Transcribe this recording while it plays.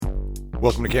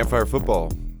Welcome to Campfire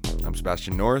Football. I'm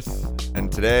Sebastian North,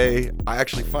 and today I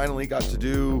actually finally got to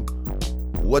do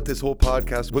what this whole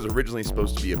podcast was originally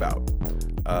supposed to be about.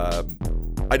 I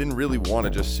didn't really want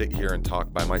to just sit here and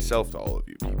talk by myself to all of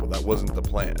you people. That wasn't the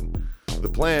plan. The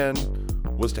plan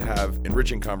was to have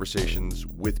enriching conversations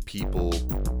with people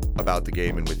about the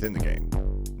game and within the game.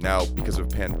 Now, because of a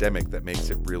pandemic, that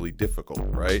makes it really difficult,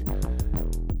 right?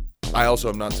 I also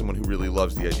am not someone who really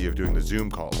loves the idea of doing the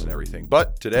Zoom calls and everything.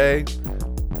 But today,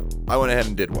 I went ahead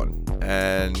and did one.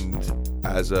 And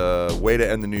as a way to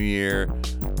end the new year,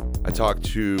 I talked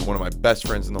to one of my best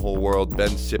friends in the whole world, Ben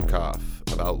Sipkoff,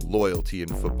 about loyalty in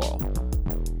football.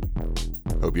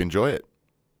 Hope you enjoy it.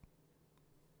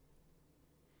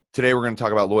 Today, we're going to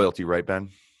talk about loyalty, right,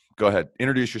 Ben? Go ahead.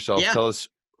 Introduce yourself. Yeah. Tell us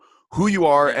who you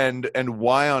are and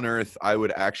why on earth I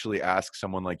would actually ask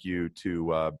someone like you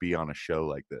to be on a show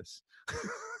like this.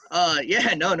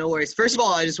 No worries. First of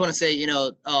all, I just want to say,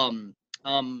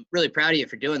 I'm really proud of you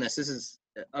for doing this. This is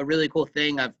a really cool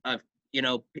thing. I've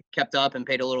kept up and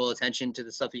paid a little attention to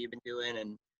the stuff that you've been doing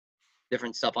and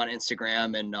different stuff on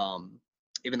Instagram and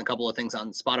even the couple of things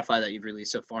on Spotify that you've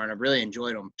released so far. And I've really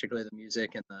enjoyed them, particularly the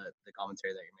music and the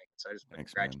commentary that you're making. So I just want to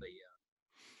congratulate you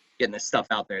getting this stuff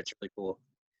out there. It's really cool.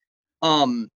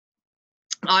 I'm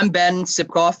Ben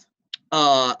Sipkoff.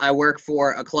 I work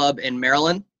for a club in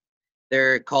Maryland.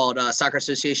 They're called Soccer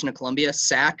Association of Columbia,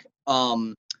 SAC.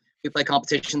 We play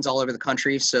competitions all over the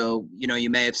country, so you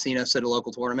may have seen us at a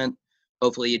local tournament.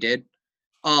 Hopefully you did.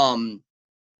 And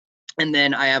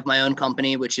then I have my own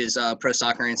company, which is Pro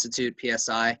Soccer Institute,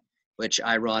 PSI, which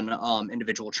I run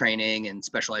individual training and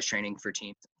specialized training for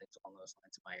teams and things along those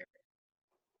lines in my area.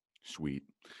 Sweet.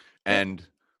 And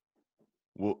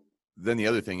then the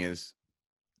other thing is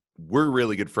we're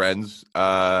really good friends.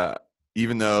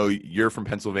 Even though you're from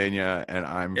Pennsylvania and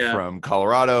I'm from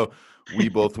Colorado, we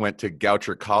both went to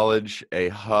Goucher College, a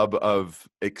hub of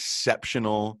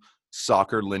exceptional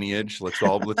soccer lineage. Let's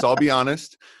all be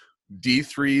honest.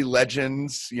 D3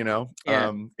 legends,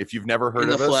 if you've never heard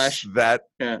of us, flesh. That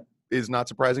is not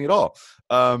surprising at all.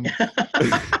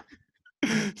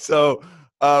 So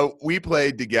we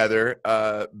played together.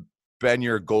 Ben,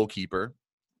 you're a goalkeeper.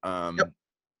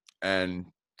 And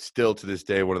still to this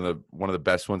day, one of the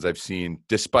best ones I've seen,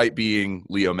 despite being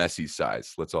Leo Messi's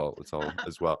size. Let's all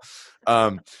as well.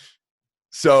 And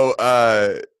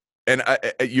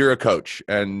you're a coach,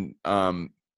 and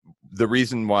the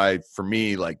reason why for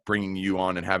me, like bringing you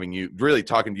on and having you really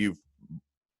talking to you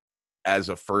as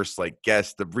a first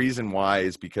guest, the reason why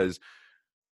is because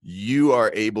you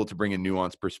are able to bring a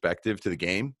nuanced perspective to the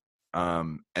game,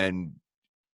 and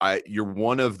you're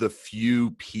one of the few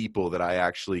people that I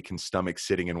actually can stomach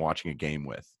sitting and watching a game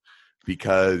with,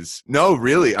 because no,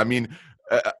 really, I mean,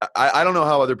 I don't know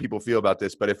how other people feel about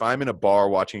this, but if I'm in a bar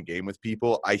watching a game with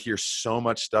people, I hear so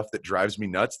much stuff that drives me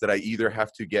nuts that I either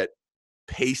have to get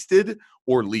pasted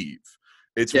or leave.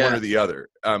 It's one or the other,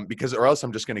 because or else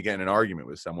I'm just going to get in an argument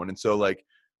with someone. And so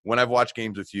when I've watched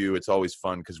games with you, it's always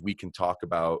fun because we can talk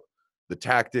about the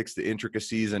tactics, the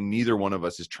intricacies, and neither one of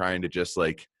us is trying to just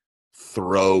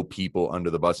throw people under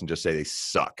the bus and just say they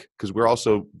suck, because we're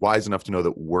also wise enough to know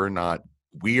that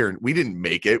we didn't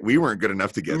make it. We weren't good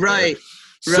enough to get there.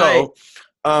 So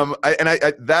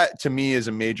that to me is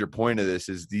a major point of this,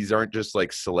 is these aren't just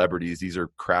celebrities. These are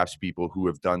craftspeople who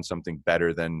have done something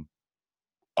better than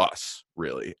us,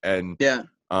 really. And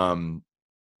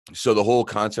so the whole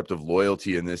concept of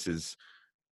loyalty in this is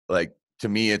to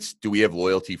me, it's, do we have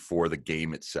loyalty for the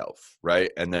game itself, right?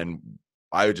 And then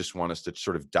I just want us to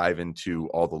sort of dive into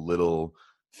all the little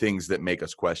things that make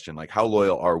us question, how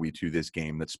loyal are we to this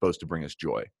game that's supposed to bring us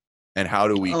joy? And how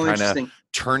do we kind of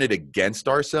turn it against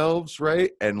ourselves,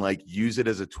 right? And use it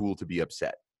as a tool to be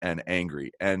upset and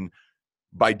angry. And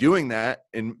by doing that,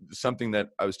 and something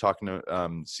that I was talking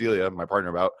to Celia, my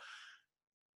partner, about,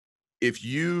 if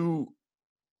you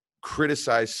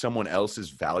criticize someone else's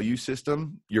value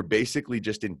system, you're basically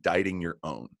just indicting your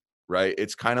own, right?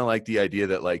 It's kind of like the idea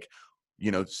that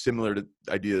similar to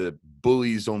the idea that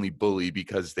bullies only bully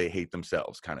because they hate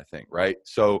themselves, kind of thing, right?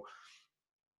 So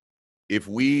if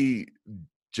we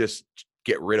just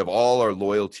get rid of all our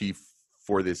loyalty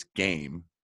for this game,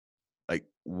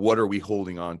 what are we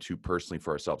holding on to personally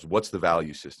for ourselves? What's the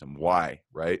value system? Why,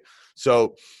 right?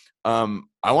 So I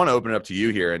want to open it up to you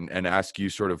here and ask you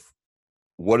sort of,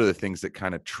 what are the things that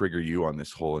kind of trigger you on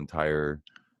this whole entire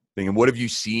thing? And what have you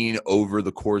seen over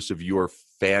the course of your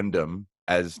fandom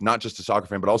as not just a soccer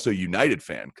fan, but also a United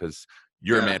fan, because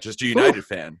you're a Manchester United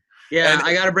fan. Yeah, and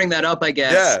I got to bring that up, I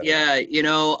guess. Yeah,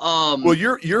 well,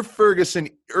 you're Ferguson,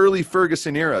 early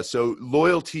Ferguson era, so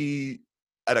loyalty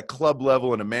at a club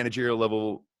level and a managerial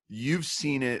level, you've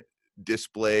seen it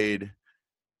displayed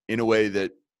in a way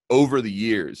that over the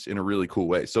years in a really cool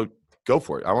way. So go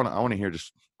for it. I want to hear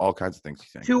just all kinds of things you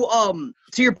think. To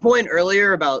your point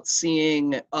earlier about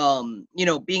seeing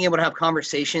being able to have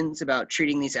conversations about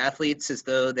treating these athletes as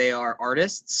though they are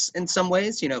artists in some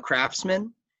ways,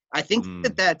 craftsmen. I think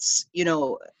that's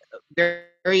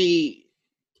very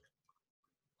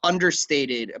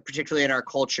understated, particularly in our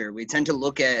culture. We tend to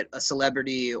look at a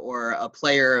celebrity or a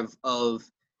player of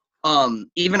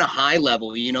even a high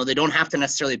level. They don't have to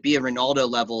necessarily be a Ronaldo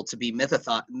level to be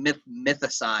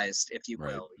mythicized, if you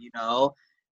will. Right.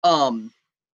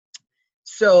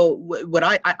 So what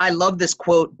I love this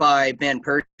quote by Van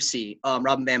Persie,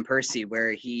 Robin Van Persie,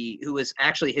 where who was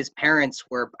actually, his parents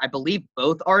were, I believe,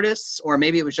 both artists, or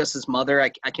maybe it was just his mother. I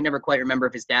can never quite remember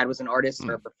if his dad was an artist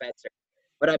or a professor,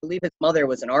 but I believe his mother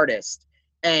was an artist.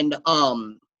 And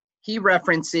he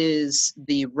references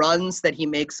the runs that he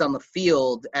makes on the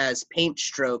field as paint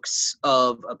strokes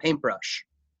of a paintbrush,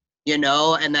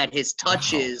 and that his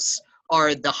touches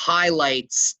are the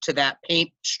highlights to that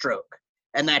paint stroke,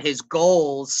 and that his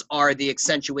goals are the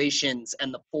accentuations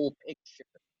and the full picture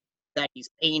that he's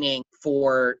painting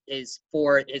for his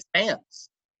fans,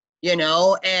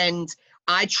 and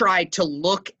I try to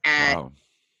look at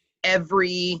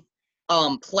every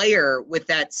player with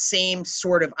that same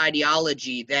sort of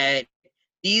ideology, that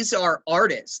these are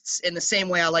artists in the same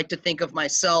way I like to think of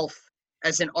myself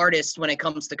as an artist when it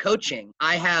comes to coaching.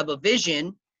 I have a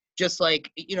vision, just like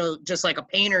a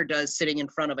painter does sitting in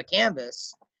front of a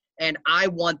canvas. And I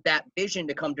want that vision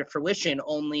to come to fruition.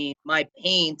 Only my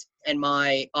paint and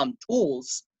my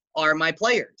tools are my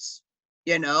players,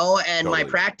 and totally. My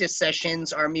practice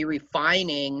sessions are me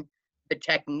refining the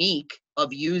technique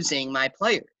of using my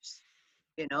players.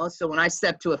 So when I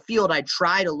step to a field, I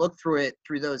try to look through it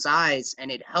through those eyes,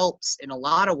 and it helps in a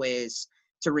lot of ways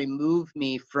to remove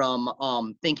me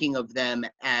from thinking of them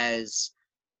as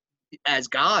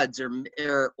gods or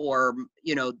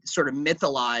sort of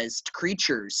mytholized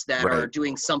creatures that are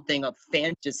doing something of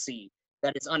fantasy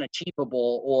that is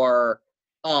unachievable or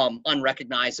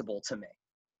unrecognizable to me.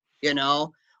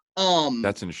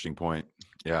 That's an interesting point.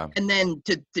 Yeah. And then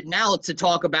to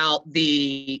talk about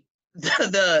the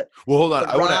well, hold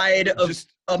on.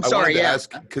 I'm sorry. Yeah.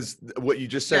 Because what you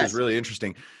just said is really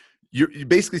interesting. You're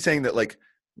basically saying that, like,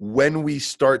 when we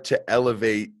start to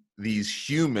elevate these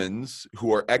humans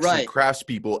who are excellent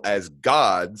craftspeople as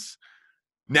gods,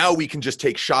 now we can just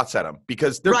take shots at them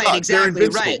because they're gods. Exactly. They're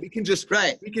invincible. Right. We can just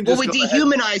we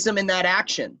dehumanize them in that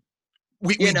action.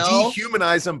 We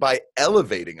dehumanize them by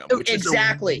elevating them, which is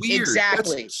weird.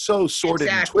 Exactly. That's so sordid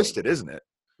and twisted, isn't it?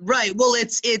 Right. Well,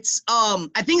 it's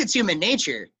I think it's human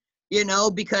nature,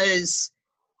 because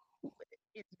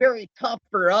it's very tough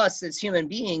for us as human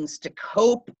beings to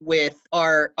cope with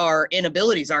our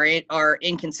inabilities, our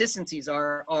inconsistencies,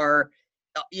 our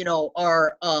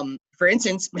for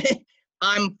instance,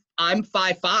 I'm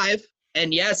 5'5",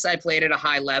 and yes, I played at a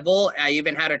high level. I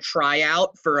even had a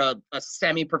tryout for a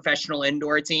semi-professional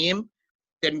indoor team.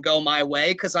 Didn't go my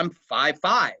way because I'm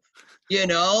 5'5",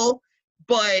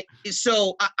 But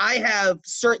so I have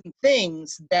certain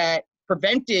things that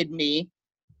prevented me,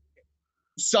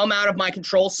 some out of my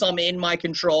control, some in my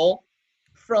control,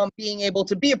 from being able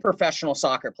to be a professional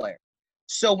soccer player.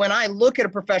 So when I look at a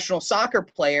professional soccer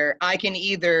player, I can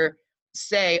either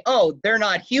say, oh, they're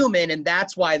not human and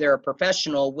that's why they're a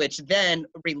professional, which then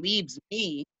relieves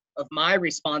me of my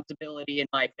responsibility and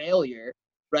my failure,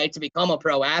 right, to become a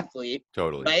pro athlete.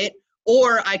 Totally. Right?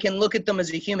 Or I can look at them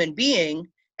as a human being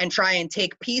and try and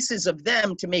take pieces of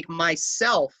them to make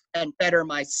myself and better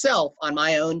myself on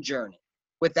my own journey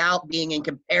without being in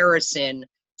comparison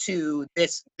to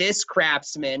this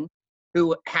craftsman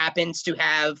who happens to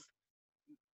have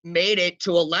made it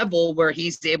to a level where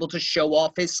he's able to show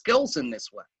off his skills in this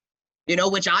way,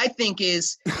 which I think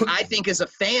as a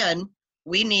fan,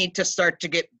 we need to start to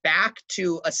get back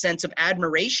to a sense of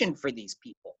admiration for these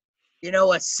people,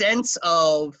 a sense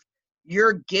of,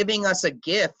 you're giving us a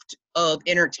gift of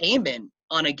entertainment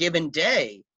on a given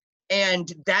day.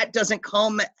 And that doesn't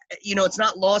come, it's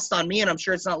not lost on me, and I'm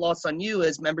sure it's not lost on you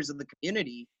as members of the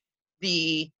community,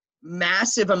 the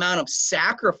massive amount of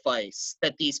sacrifice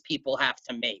that these people have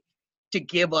to make to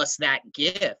give us that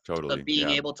gift of being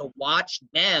able to watch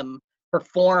them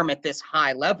perform at this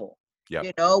high level.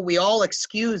 Yep. We all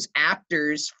excuse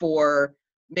actors for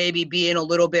maybe being a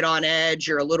little bit on edge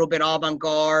or a little bit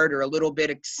avant-garde or a little bit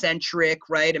eccentric,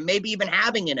 right? And maybe even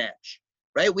having an edge,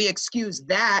 right? We excuse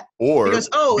that or because,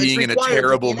 being in a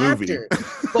terrible movie.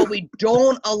 But we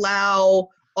don't allow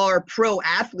our pro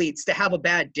athletes to have a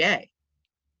bad day,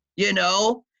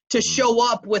 to show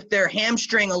up with their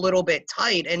hamstring a little bit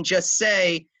tight and just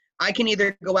say, I can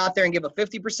either go out there and give a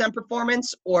 50%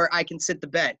 performance, or I can sit the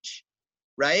bench,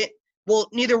 right? Well,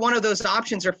 neither one of those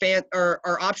options are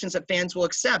options that fans will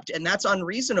accept, and that's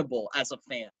unreasonable as a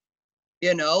fan.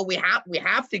 You know, we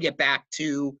have to get back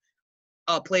to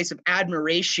a place of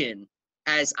admiration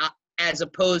as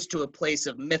opposed to a place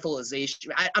of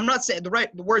mytholization. I'm not saying the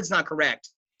word's not correct,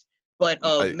 but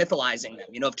of mytholizing them,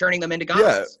 you know, of turning them into gods.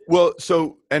 Yeah. Well,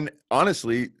 so, and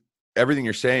honestly, everything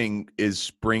you're saying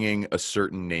is bringing a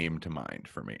certain name to mind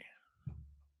for me.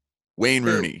 Wayne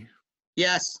Rooney.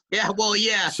 Yes. Yeah. Well,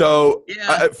 yeah. So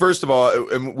first of all,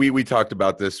 and we talked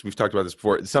about this. We've talked about this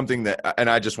before. It's something that, and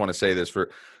I just want to say this,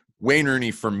 for Wayne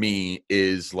Rooney, for me,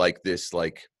 is like this,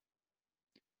 like,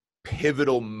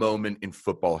 pivotal moment in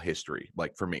football history,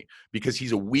 like, for me, because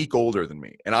he's a week older than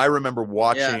me. And I remember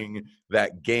watching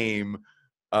that game,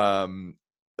 the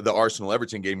Arsenal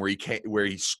Everton game, where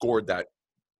he scored that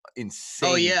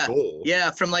insane goal.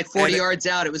 Yeah, from like 40 yards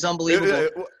out. It was unbelievable.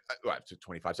 Well,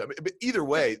 25 seconds. But either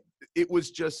way, it was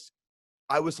just,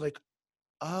 I was like,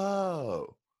 oh,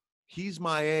 he's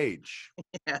my age.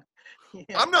 Yeah.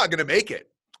 I'm not going to make it.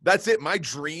 That's it. My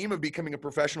dream of becoming a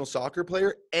professional soccer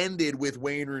player ended with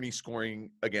Wayne Rooney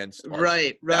scoring against Arsenal.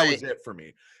 Right. That was it for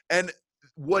me. And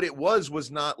what it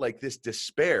was not like this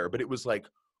despair, but it was like,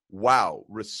 wow,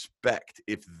 respect.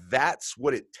 If that's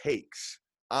what it takes,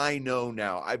 I know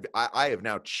now.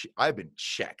 I've been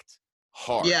checked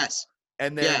hard. Yes.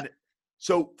 And then,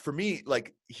 so for me,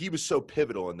 like, he was so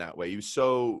pivotal in that way. He was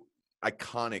so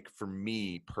iconic for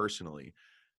me personally.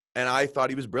 And I thought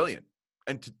he was brilliant.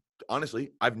 And honestly,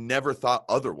 I've never thought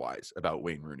otherwise about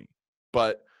Wayne Rooney.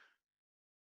 But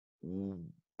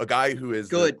a guy who is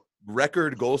the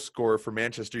record goal scorer for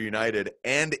Manchester United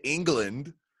and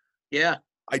England. Yeah.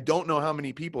 I don't know how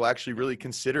many people actually really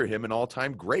consider him an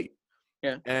all-time great.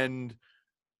 Yeah. And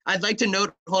I'd like to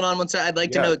note, hold on one second. I'd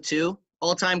like to note too,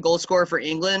 all-time goal scorer for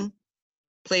England,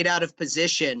 played out of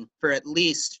position for at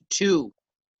least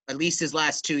his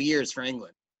last 2 years for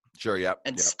England. Sure, yeah.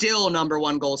 And still number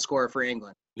one goal scorer for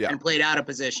England. Yeah. And played out of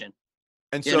position.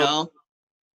 And so,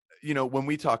 you know, when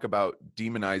we talk about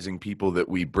demonizing people that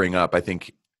we bring up, I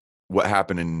think what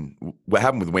happened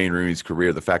with Wayne Rooney's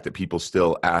career, the fact that people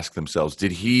still ask themselves,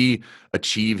 did he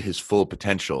achieve his full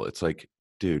potential? It's like,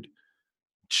 dude,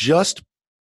 just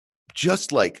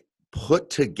like put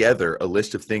together a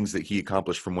list of things that he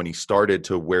accomplished from when he started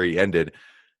to where he ended.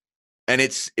 And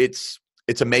it's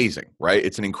amazing, right?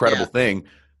 It's an incredible thing.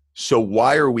 So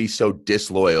why are we so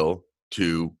disloyal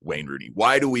to Wayne Rooney?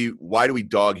 Why do we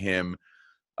dog him?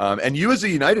 And you as a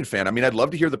United fan, I mean, I'd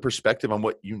love to hear the perspective on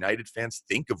what United fans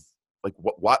think of, like,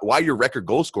 why your record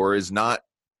goal scorer is not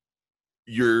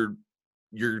your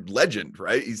legend,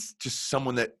 right? He's just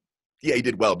someone that, he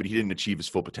did well, but he didn't achieve his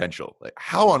full potential. Like,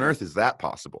 how on earth is that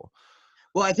possible?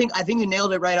 Well, I think you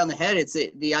nailed it right on the head. It's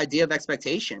the idea of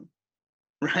expectation,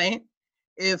 right?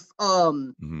 If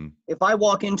I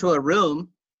walk into a room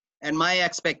and my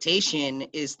expectation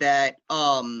is that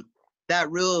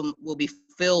that room will be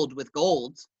filled with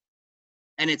gold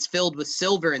and it's filled with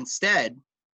silver instead,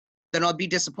 then I'll be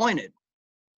disappointed,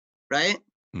 right?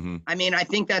 Mm-hmm. I mean, I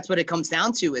think that's what it comes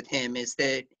down to with him, is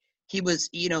that he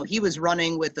was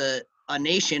running with a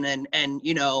nation and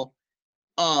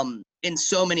in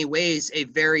so many ways a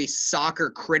very soccer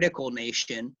critical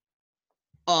nation,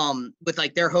 with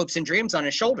like their hopes and dreams on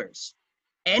his shoulders.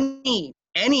 Any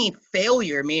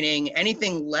failure, meaning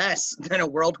anything less than a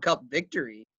World Cup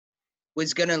victory,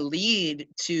 was going to lead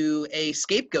to a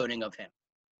scapegoating of him,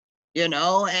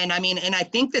 and I mean, and I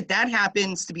think that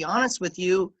happens, to be honest with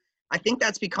you. I think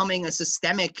that's becoming a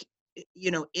systemic,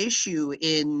 issue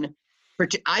in,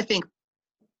 I think,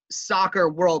 soccer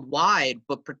worldwide,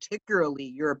 but particularly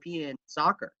European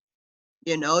soccer.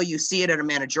 You see it at a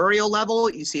managerial level,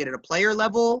 you see it at a player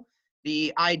level.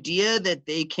 The idea that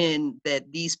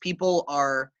these people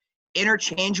are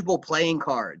interchangeable playing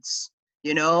cards,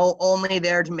 only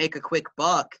there to make a quick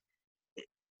buck,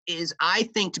 is, I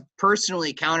think,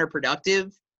 personally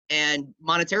counterproductive and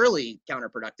monetarily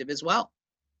counterproductive as well.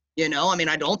 I mean,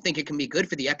 I don't think it can be good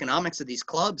for the economics of these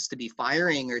clubs to be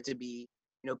firing or to be,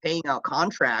 paying out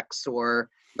contracts or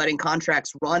letting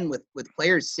contracts run with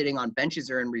players sitting on benches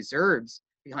or in reserves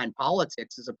behind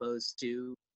politics as opposed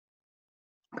to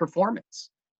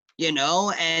performance,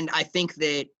 and I think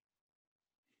that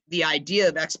the idea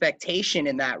of expectation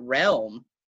in that realm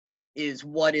is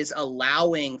what is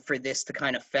allowing for this to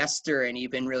kind of fester and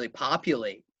even really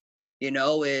populate,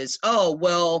 is, oh,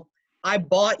 well, I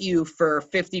bought you for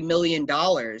 $50 million.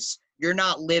 You're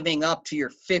not living up to your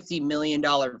 $50 million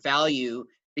value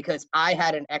because I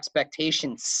had an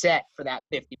expectation set for that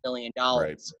 $50 million.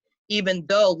 Right. Even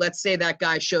though, let's say that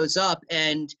guy shows up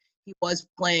and he was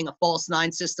playing a false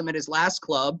nine system at his last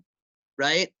club,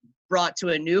 right? Brought to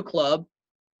a new club,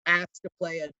 asked to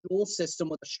play a dual system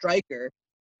with a striker,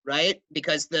 right?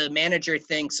 Because the manager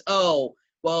thinks, oh,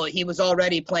 well, he was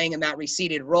already playing in that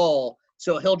receded role,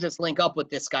 so he'll just link up with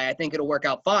this guy. I think it'll work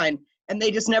out fine. And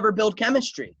they just never build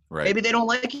chemistry. Right. Maybe they don't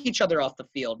like each other off the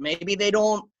field. Maybe they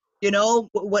don't,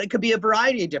 what it could be a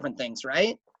variety of different things,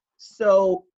 right?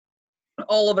 So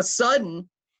all of a sudden,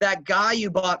 that guy you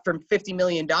bought from $50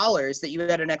 million that you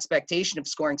had an expectation of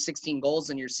scoring 16 goals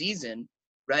in your season,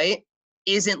 right,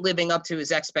 isn't living up to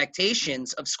his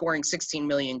expectations of scoring 16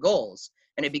 million goals.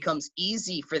 And it becomes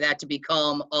easy for that to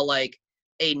become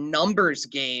a numbers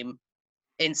game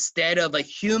instead of a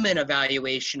human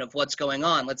evaluation of what's going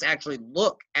on. Let's actually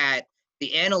look at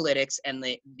the analytics and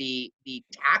the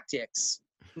tactics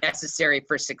necessary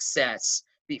for success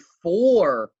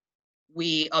before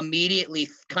we immediately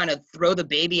kind of throw the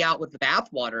baby out with the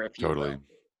bathwater, if you Totally. will.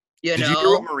 Did you hear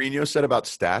what Mourinho said about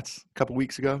stats a couple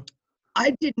weeks ago?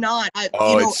 I did not.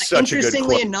 It's such a good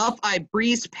interestingly quote. enough, I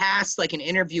breezed past an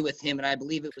interview with him, and I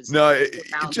believe it was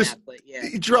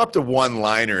he dropped a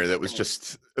one-liner that was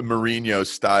just Mourinho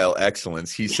style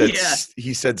excellence. He said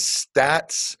he said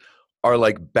stats are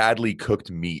like badly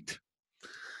cooked meat.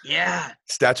 Yeah.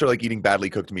 Stats are like eating badly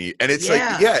cooked meat. And it's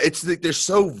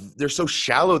they're so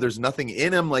shallow. There's nothing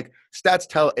in them. Like, stats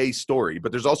tell a story,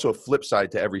 but there's also a flip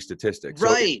side to every statistic. So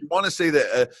right. if you want to say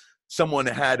that someone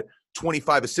had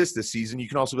 25 assists this season, you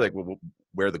can also be like, well,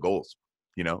 where are the goals?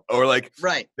 Or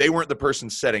right. They weren't the person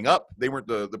setting up. They weren't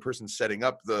the person setting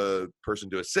up the person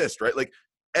to assist, right? Like,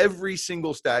 every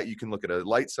single stat, you can look at a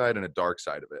light side and a dark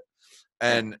side of it.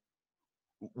 And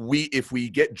if we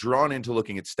get drawn into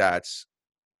looking at stats,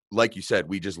 like you said,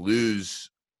 we just lose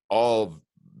all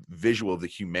visual of the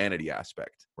humanity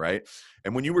aspect, right?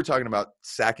 And when you were talking about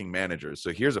sacking managers,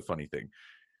 so here's a funny thing.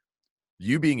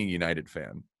 You being a United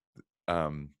fan,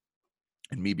 and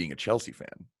me being a Chelsea fan,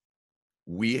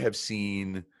 we have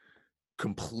seen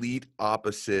complete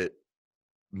opposite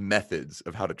methods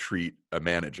of how to treat a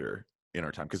manager in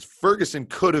our time. Because Ferguson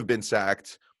could have been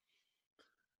sacked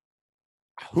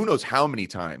who knows how many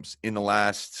times in the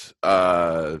last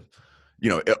over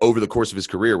the course of his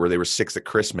career, where they were sixth at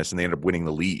Christmas and they ended up winning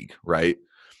the league, right?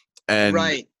 And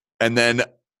then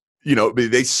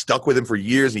they stuck with him for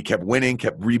years and he kept winning,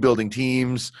 kept rebuilding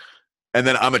teams. And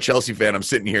then I'm a Chelsea fan. I'm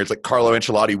sitting here. It's like Carlo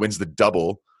Ancelotti wins the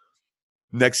double.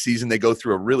 Next season, they go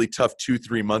through a really tough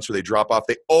 2-3 months where they drop off.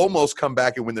 They almost come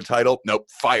back and win the title. Nope,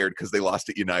 fired because they lost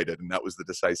at United, and that was the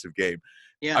decisive game.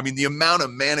 Yeah. I mean, the amount of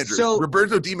managers.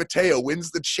 Roberto Di Matteo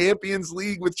wins the Champions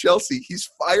League with Chelsea. He's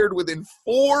fired within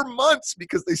 4 months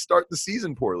because they start the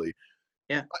season poorly.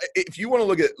 Yeah. If you want to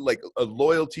look at like a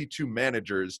loyalty to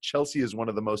managers, Chelsea is one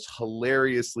of the most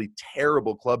hilariously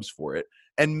terrible clubs for it.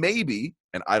 And maybe,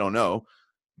 and I don't know,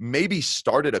 maybe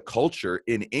started a culture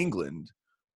in England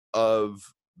of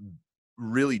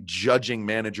really judging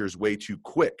managers way too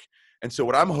quick. And so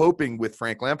what I'm hoping with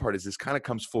Frank Lampard is this kind of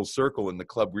comes full circle and the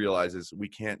club realizes we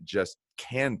can't just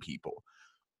can people.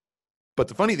 But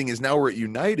the funny thing is now we're at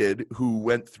United, who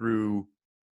went through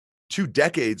 2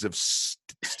 decades of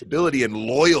stability and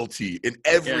loyalty in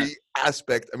every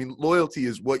aspect. I mean, loyalty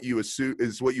is what you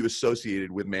associated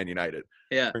with Man United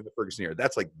during the Ferguson era.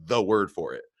 That's like the word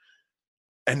for it.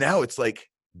 And now it's like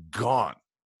gone.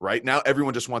 Right now,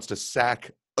 everyone just wants to sack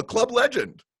a club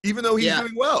legend, even though he's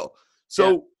doing well.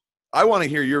 So I want to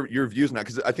hear your views on that,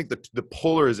 because I think the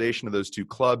polarization of those two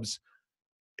clubs,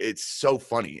 it's so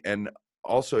funny. And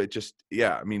also it just,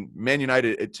 I mean, Man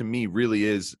United, to me, really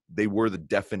is, they were the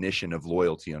definition of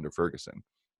loyalty under Ferguson.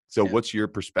 So what's your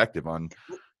perspective on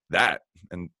that?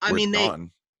 And I mean,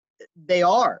 they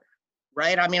are,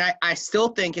 right? I mean, I still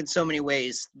think in so many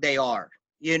ways they are.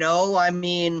 I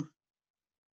mean,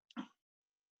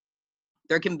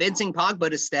 they're convincing Pogba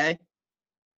to stay,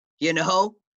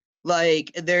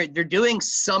 like they're doing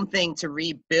something to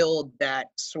rebuild that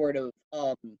sort of,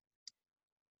 that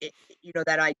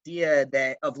idea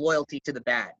of loyalty to the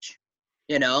badge,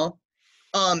 and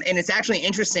it's actually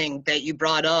interesting that you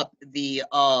brought up the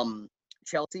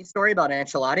Chelsea story about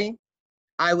Ancelotti.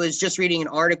 I was just reading an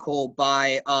article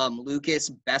by Lucas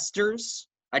Besters.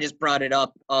 I just brought it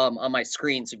up on my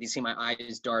screen, so if you see my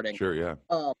eyes darting. Sure, yeah.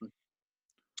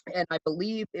 And I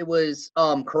believe it was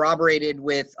corroborated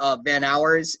with Van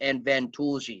Ours and Van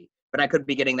Tulji, but I could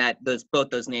be getting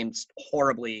both those names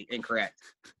horribly incorrect.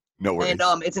 No worries. And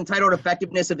it's entitled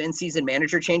 "Effectiveness of In-Season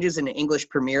Manager Changes in English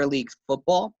Premier League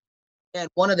Football." And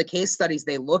one of the case studies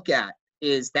they look at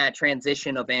is that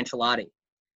transition of Ancelotti.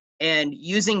 And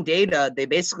using data, they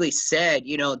basically said,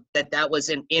 that was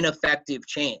an ineffective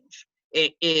change.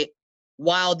 It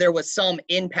while there was some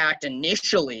impact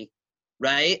initially,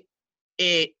 right,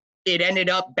 it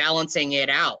ended up balancing it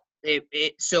out.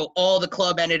 So all the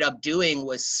club ended up doing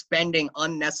was spending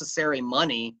unnecessary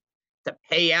money to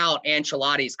pay out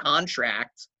Ancelotti's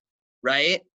contract,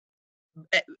 right?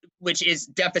 Which is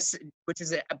deficit, puts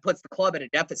the club at a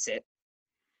deficit,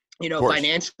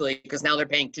 financially, because now they're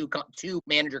paying two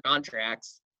manager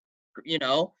contracts,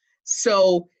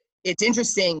 So it's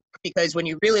interesting because when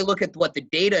you really look at what the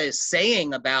data is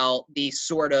saying about this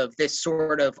sort of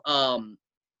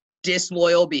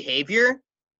disloyal behavior,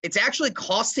 it's actually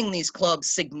costing these clubs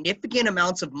significant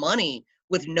amounts of money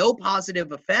with no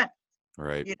positive effect.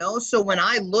 Right. So when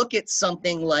I look at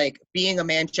something like being a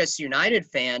Manchester United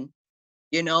fan,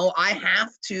 I have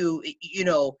to,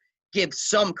 give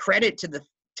some credit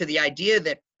to the idea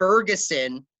that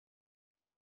Ferguson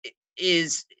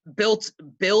is built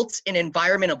an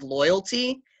environment of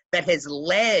loyalty that has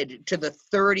led to the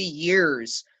 30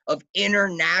 years of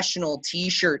international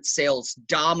T-shirt sales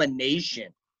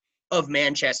domination of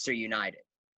Manchester United.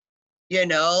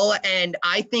 And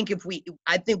I think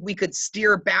we could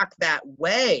steer back that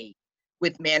way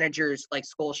with managers like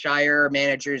Solskjaer,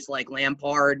 managers like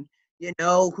Lampard,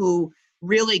 who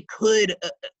really could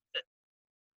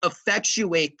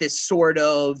effectuate this sort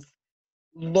of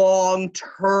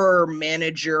long-term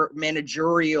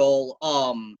managerial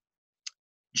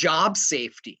job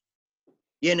safety,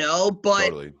 but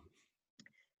totally.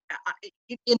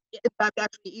 In fact,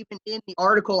 actually, even in the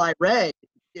article I read,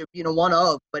 but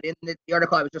in the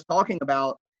article I was just talking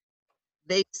about,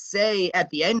 they say at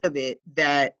the end of it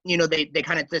that, they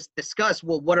kind of discuss,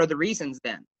 well, what are the reasons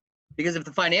then? Because if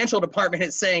the financial department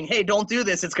is saying, hey, don't do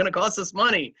this, it's going to cost us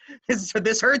money,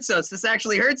 this hurts us, this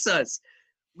actually hurts us,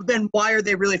 then why are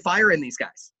they really firing these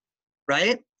guys,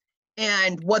 right?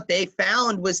 And what they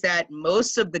found was that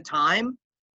most of the time,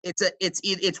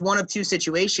 it's one of two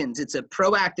situations. It's a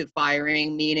proactive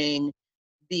firing, meaning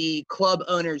the club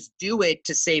owners do it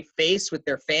to save face with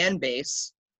their fan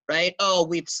base, right? Oh,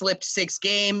 we've slipped 6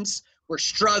 games, we're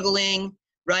struggling,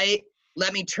 right?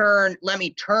 Let me turn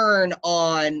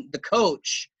on the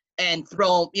coach and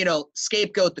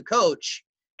scapegoat the coach,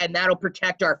 and that'll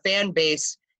protect our fan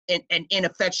base and in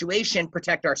effectuation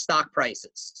protect our stock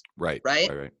prices. Right.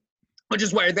 Which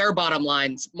is where their bottom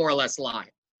lines more or less lie.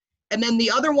 And then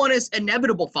the other one is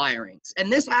inevitable firings.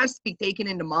 And this has to be taken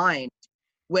into mind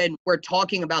when we're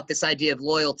talking about this idea of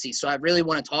loyalty. So I really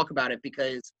want to talk about it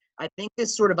because I think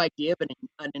this sort of idea of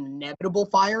an inevitable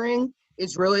firing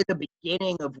is really the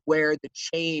beginning of where the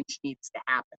change needs to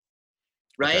happen,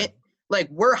 right? Okay. Like,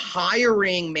 we're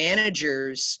hiring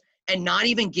managers and not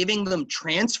even giving them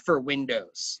transfer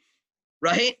windows,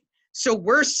 right? So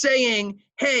we're saying,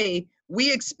 hey,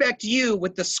 we expect you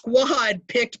with the squad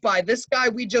picked by this guy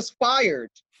we just fired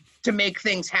to make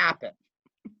things happen.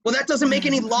 Well, that doesn't make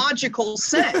any logical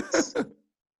sense,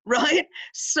 right?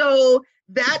 So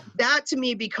that to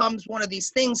me becomes one of these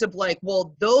things of like,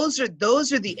 well, those are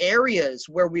the areas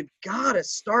where we've got to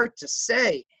start to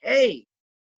say, hey,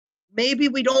 maybe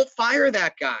we don't fire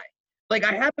that guy. Like,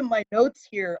 I have in my notes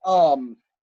here,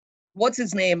 what's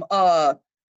his name?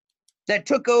 That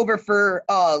took over for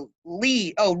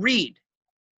Reed.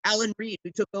 Alan Reed,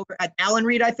 who took over at Alan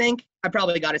Reed, I think. I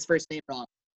probably got his first name wrong.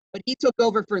 But he took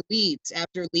over for Leeds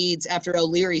after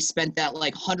O'Leary spent that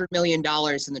like $100 million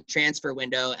in the transfer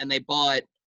window, and they bought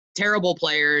terrible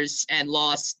players and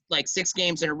lost like 6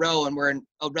 games in a row and were in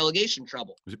relegation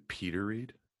trouble. Was it Peter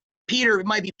Reed? It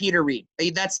might be Peter Reed.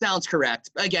 That sounds correct.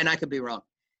 Again, I could be wrong.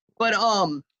 But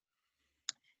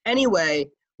anyway,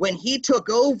 when he took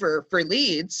over for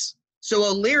Leeds, so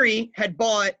O'Leary had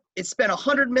spent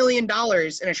 $100 million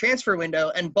in a transfer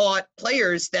window and bought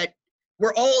players that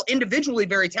were all individually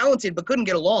very talented but couldn't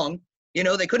get along.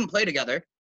 They couldn't play together.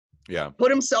 Yeah.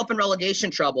 Put himself in relegation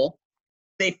trouble.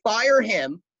 They fire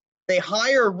him. They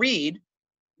hire Reed.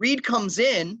 Reed comes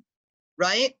in,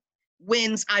 right?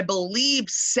 Wins, I believe,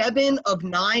 7 of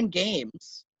 9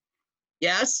 games.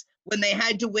 Yes? When they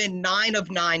had to win 9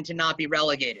 of 9 to not be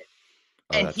relegated.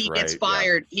 And he gets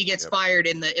fired. Yeah. He gets fired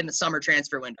in the summer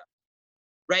transfer window.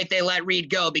 Right? They let Reed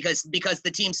go because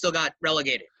the team still got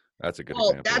relegated. That's a good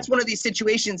example. That's one of these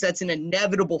situations that's an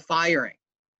inevitable firing,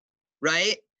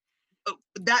 right?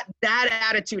 That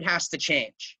attitude has to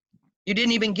change. You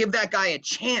didn't even give that guy a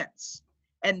chance.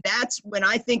 And that's when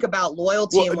I think about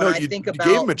loyalty you gave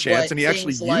him a chance and he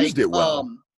actually used it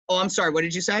well. I'm sorry. What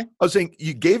did you say? I was saying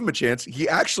you gave him a chance. He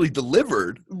actually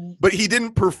delivered, but he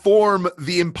didn't perform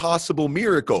the impossible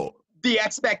miracle. The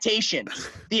expectations.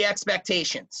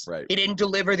 Right. He didn't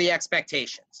deliver the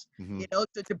expectations. Mm-hmm. So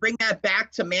to bring that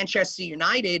back to Manchester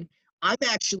United, I'm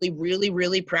actually really,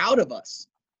 really proud of us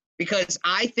because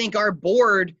I think our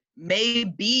board may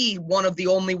be one of the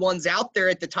only ones out there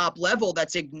at the top level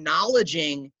that's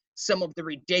acknowledging some of the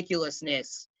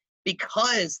ridiculousness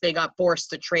because they got forced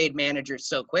to trade managers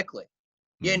so quickly.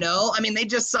 You know, I mean, they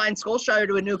just signed Solskjaer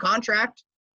to a new contract.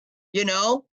 You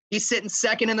know, he's sitting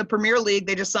second in the Premier League.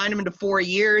 They just signed him into 4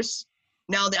 years.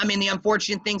 Now, I mean, the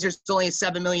unfortunate thing is there's only a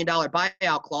 $7 million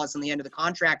buyout clause on the end of the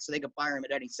contract, so they could fire him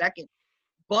at any second.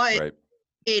 But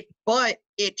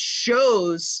it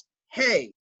shows,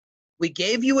 hey, we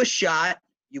gave you a shot.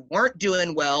 You weren't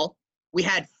doing well. We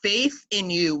had faith in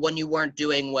you when you weren't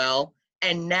doing well,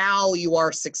 and now you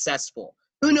are successful.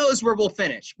 Who knows where we'll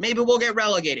finish? Maybe we'll get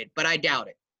relegated, but I doubt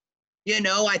it. You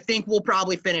know, I think we'll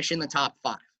probably finish in the top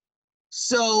 5.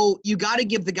 So you got to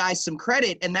give the guys some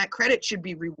credit, and that credit should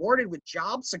be rewarded with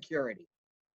job security.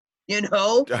 You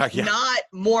know, not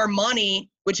more money,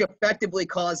 which effectively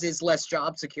causes less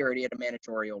job security at a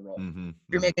managerial role. If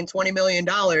you're making $20 million,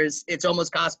 it's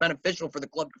almost cost beneficial for the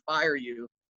club to fire you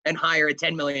and hire a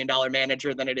 $10 million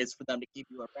manager than it is for them to keep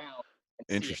you around.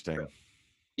 Interesting.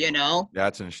 You know,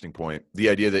 that's an interesting point. The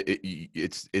idea that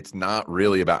it's not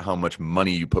really about how much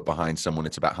money you put behind someone;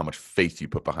 it's about how much faith you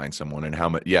put behind someone and how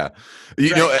much. Yeah,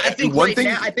 you know, I think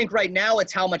right now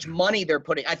it's how much money they're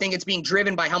putting. I think it's being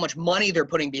driven by how much money they're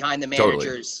putting behind the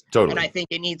managers. Totally. And I think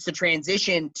it needs to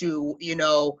transition to, you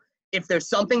know, if there's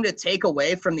something to take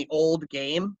away from the old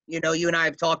game. You know, you and I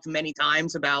have talked many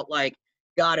times about, like,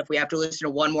 God, if we have to listen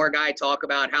to one more guy talk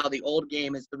about how the old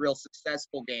game is the real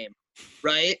successful game,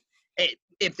 right?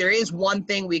 If there is one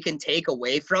thing we can take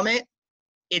away from it,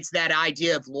 it's that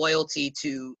idea of loyalty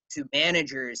to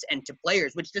managers and to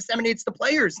players, which disseminates the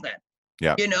players then.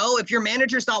 Yeah. You know, if your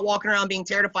manager's not walking around being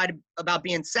terrified about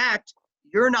being sacked,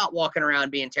 you're not walking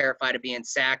around being terrified of being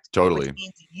sacked. Totally. Which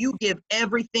means you give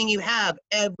everything you have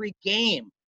every game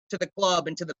to the club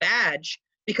and to the badge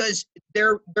because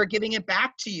they're giving it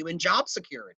back to you in job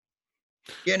security.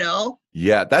 You know?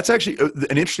 Yeah, that's actually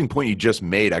an interesting point you just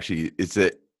made, actually, is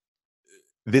that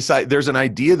there's an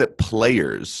idea that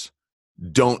players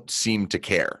don't seem to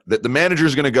care, that the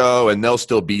manager's going to go and they'll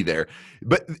still be there.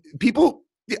 But people,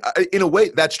 in a way,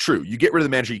 that's true. You get rid of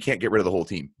the manager, you can't get rid of the whole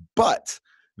team. But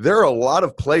there are a lot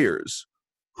of players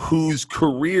whose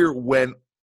career went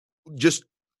just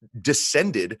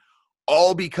descended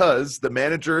all because the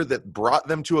manager that brought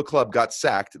them to a club got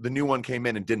sacked. The new one came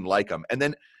in and didn't like them. And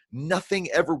then nothing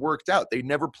ever worked out. They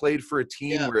never played for a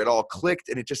team where it all clicked,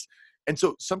 and it just – and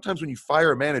so sometimes when you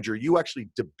fire a manager, you actually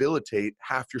debilitate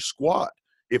half your squad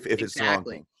if it's the wrong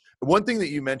thing. One thing that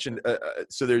you mentioned,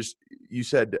 you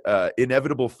said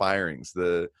inevitable firings.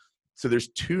 So there's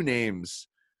 2 names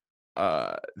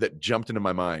that jumped into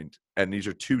my mind, and these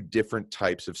are 2 different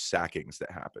types of sackings that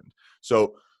happened.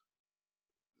 So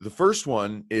the first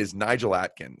one is Nigel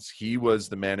Atkins. He was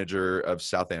the manager of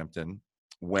Southampton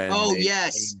when they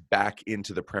came back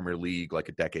into the Premier League like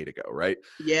a decade ago, right?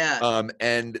 Yeah.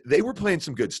 And they were playing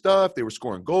some good stuff. They were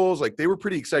scoring goals. Like, they were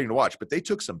pretty exciting to watch, but they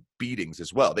took some beatings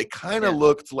as well. They kind of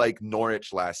looked like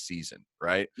Norwich last season,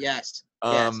 right? Yes.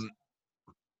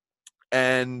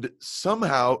 And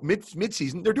somehow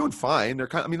mid-season, they're doing fine. They're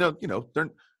kind of, I mean, you know,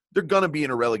 they're going to be in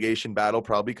a relegation battle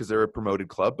probably because they're a promoted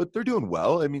club, but they're doing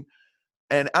well. I mean,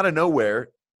 and out of nowhere,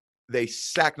 they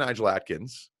sack Nigel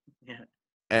Atkins. Yeah.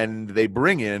 And they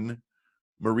bring in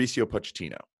Mauricio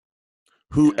Pochettino,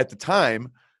 who at the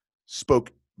time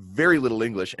spoke very little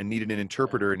English and needed an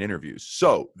interpreter in interviews.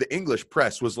 So the English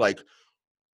press was like,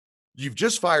 you've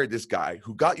just fired this guy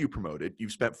who got you promoted.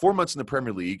 You've spent 4 months in the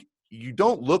Premier League. You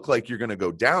don't look like you're going to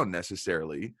go down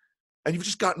necessarily. And you've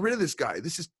just gotten rid of this guy.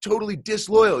 This is totally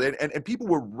disloyal. And people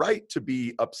were right to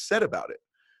be upset about it.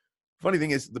 Funny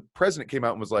thing is, the president came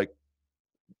out and was like,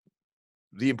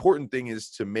 the important thing is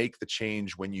to make the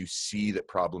change when you see that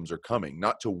problems are coming,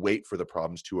 not to wait for the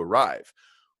problems to arrive.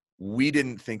 We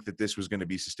didn't think that this was going to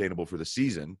be sustainable for the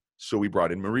season, so we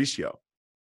brought in Mauricio.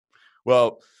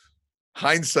 Well,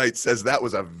 hindsight says that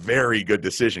was a very good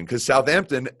decision because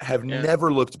Southampton have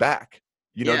never looked back.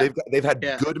 You know, they've had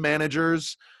good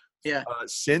managers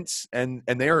since, and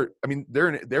they're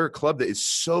a club that is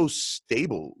so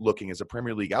stable looking as a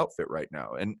Premier League outfit right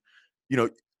now. And you know,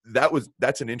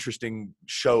 that's an interesting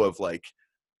show of like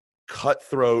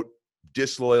cutthroat,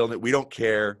 disloyal, that we don't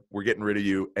care, we're getting rid of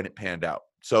you, and it panned out.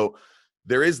 So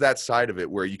there is that side of it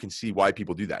where you can see why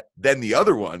people do that. Then the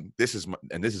other one, this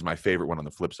is my favorite one on the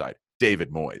flip side,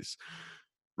 David Moyes,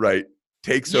 right?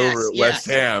 Takes over at West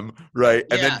Ham, right?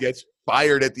 And then gets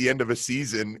fired at the end of a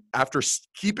season after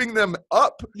keeping them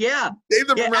up. Yeah.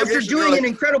 After doing an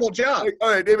incredible job. Like,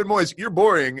 all right, David Moyes, you're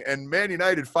boring, and Man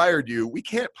United fired you. We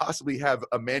can't possibly have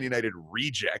a Man United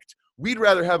reject we'd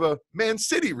rather have a Man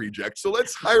City reject. So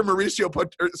let's hire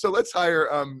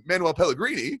Manuel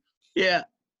Pellegrini. Yeah.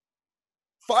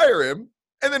 Fire him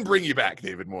and then bring you back,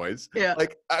 David Moyes. Yeah.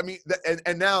 Like, I mean,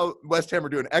 and now West Ham are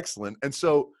doing excellent. And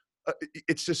so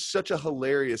it's just such a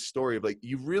hilarious story of like,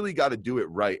 you really got to do it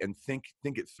right and think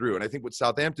it through. And I think what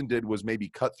Southampton did was maybe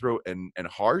cutthroat and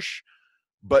harsh,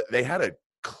 but they had a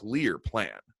clear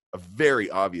plan, a very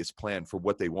obvious plan for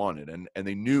what they wanted. And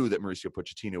they knew that Mauricio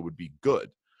Pochettino would be good.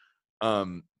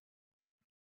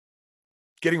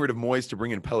 Getting rid of Moyes to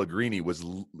bring in Pellegrini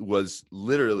was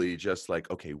literally just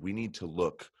like, okay, we need to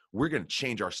look. We're going to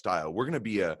change our style. We're going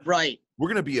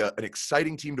to be an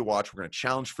exciting team to watch. We're going to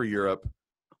challenge for Europe,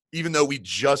 even though we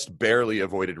just barely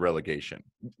avoided relegation.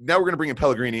 Now we're going to bring in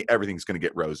Pellegrini. Everything's going to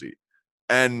get rosy.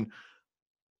 And,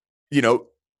 you know,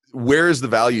 where is the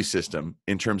value system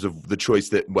in terms of the choice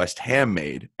that West Ham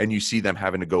made? And you see them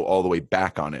having to go all the way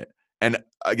back on it. And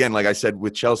again, like I said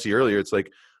with Chelsea earlier, it's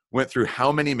like, went through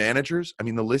how many managers? I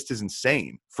mean, the list is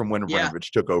insane from when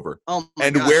Abramovich took over. Oh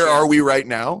and gosh, where are we right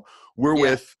now? We're Yeah.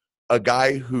 with a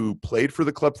guy who played for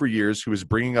the club for years, who is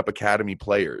bringing up academy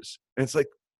players. And it's like,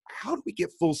 how do we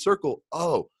get full circle?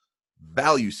 Oh,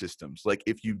 value systems. Like,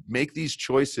 if you make these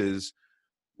choices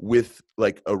with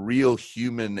like a real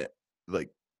human,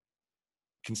 like,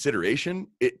 consideration,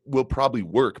 it will probably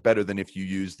work better than if you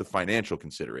use the financial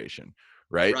consideration.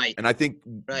 Right. And I think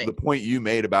the point you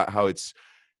made about how it's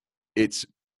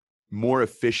more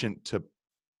efficient to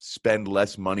spend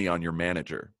less money on your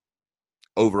manager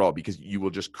overall, because you will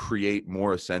just create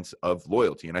more a sense of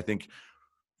loyalty. And I think,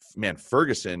 man,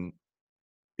 Ferguson,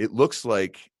 it looks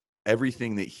like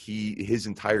everything that his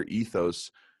entire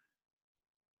ethos,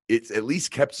 it's at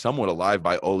least kept somewhat alive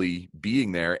by Ole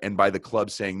being there and by the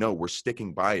club saying, no, we're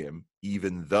sticking by him,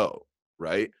 even though,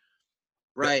 right.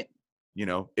 But, you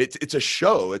know, it's a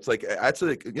show. It's like, that's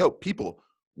like, people,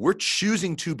 we're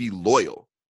choosing to be loyal.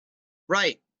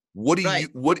 Right.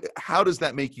 How does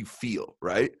that make you feel?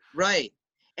 Right. Right.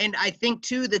 And I think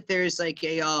too, that there's like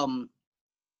an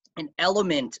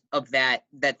element of that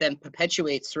then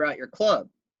perpetuates throughout your club.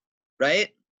 Right.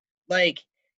 Like,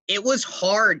 it was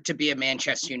hard to be a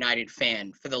Manchester United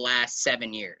fan for the last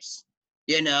 7 years.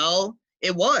 You know,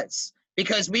 it was,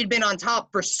 because we'd been on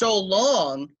top for so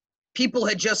long. People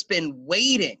had just been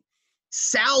waiting,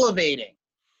 salivating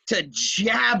to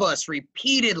jab us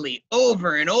repeatedly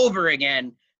over and over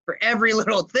again for every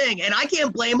little thing. And I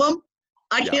can't blame them.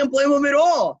 I can't blame them at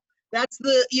all. That's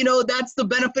the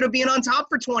benefit of being on top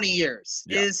for 20 years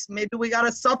is maybe we got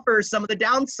to suffer some of the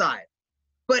downside.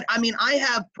 But I mean, I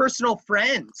have personal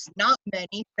friends, not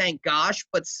many, thank gosh,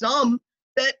 but some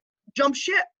that jump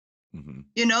ship. Mm-hmm.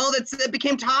 You know, that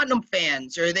became Tottenham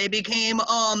fans, or they became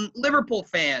Liverpool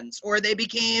fans, or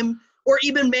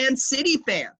even Man City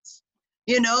fans.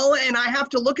 You know, and I have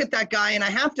to look at that guy and I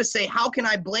have to say, how can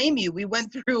I blame you? We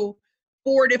went through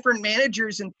 4 different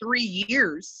managers in 3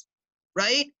 years,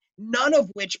 right? None of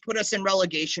which put us in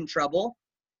relegation trouble.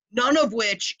 None of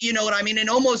which, you know what I mean, in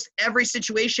almost every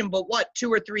situation but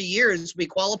 2 or 3 years, we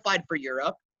qualified for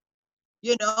Europe.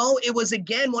 You know, it was,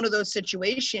 again, one of those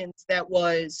situations that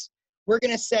was, we're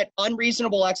going to set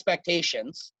unreasonable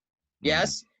expectations.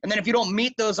 Yes. And then if you don't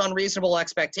meet those unreasonable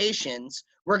expectations,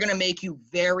 we're going to make you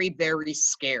very, very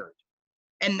scared.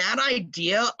 And that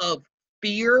idea of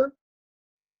fear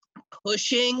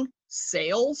pushing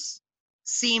sales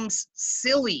seems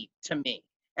silly to me.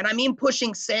 And I mean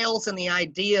pushing sales in the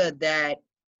idea that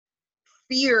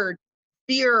fear,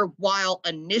 while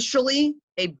initially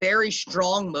a very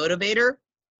strong motivator,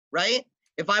 right?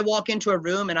 If I walk into a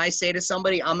room and I say to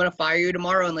somebody, I'm going to fire you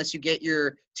tomorrow unless you get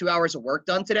your 2 hours of work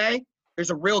done today, there's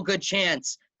a real good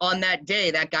chance on that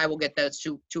day that guy will get those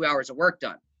two hours of work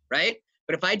done, right?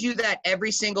 But if I do that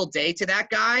every single day to that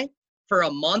guy for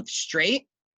a month straight,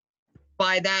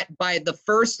 by the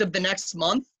first of the next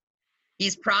month,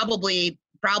 he's probably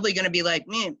going to be like,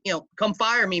 man, come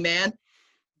fire me, man.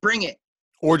 Bring it.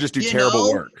 Or just do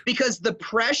terrible work. Because the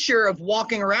pressure of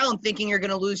walking around thinking you're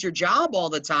going to lose your job all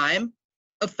the time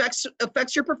affects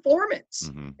your performance.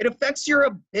 Mm-hmm. It affects your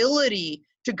ability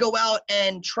to go out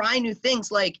and try new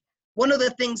things. Like, one of the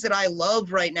things that I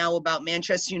love right now about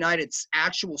Manchester United's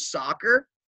actual soccer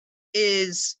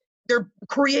is they're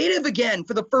creative again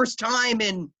for the first time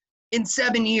in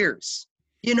 7 years.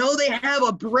 You know, they have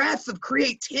a breadth of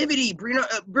creativity.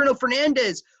 Bruno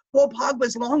Fernandes, Paul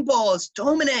Pogba's long balls,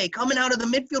 Domine coming out of the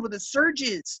midfield with the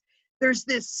surges. There's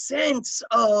this sense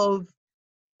of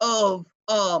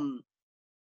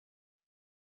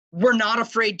we're not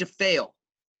afraid to fail,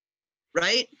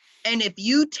 right? And if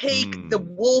you take the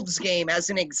Wolves game as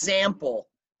an example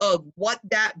of what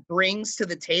that brings to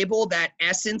the table, that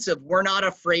essence of we're not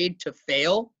afraid to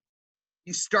fail,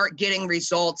 you start getting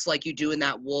results like you do in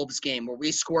that Wolves game where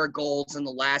we score goals in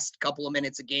the last couple of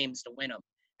minutes of games to win them.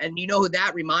 And you know who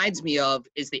that reminds me of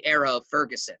is the era of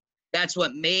Ferguson. That's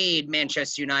what made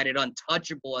Manchester United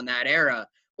untouchable in that era,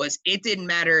 was it didn't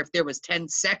matter if there was 10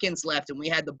 seconds left and we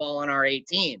had the ball on our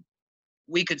 18.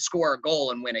 We could score a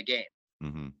goal and win a game.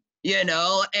 Mm-hmm. You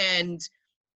know, and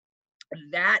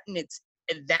that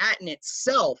in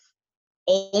itself,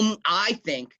 I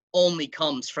think, only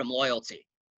comes from loyalty.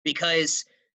 Because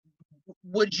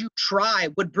would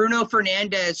would Bruno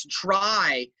Fernandes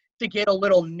try to get a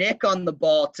little nick on the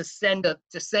ball to send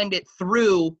it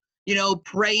through, you know,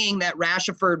 praying that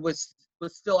Rashford was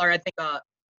still, or I think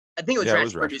it was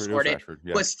Rashford who scored it,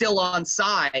 was still on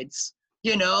sides,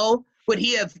 you know? Would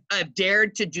he have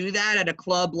dared to do that at a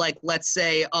club like, let's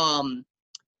say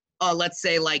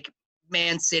like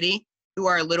Man City, who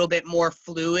are a little bit more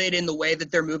fluid in the way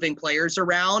that they're moving players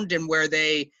around and where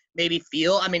they maybe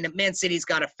feel, I mean, Man City's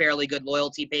got a fairly good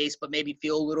loyalty base, but maybe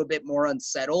feel a little bit more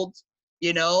unsettled,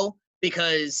 you know,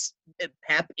 because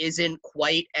Pep isn't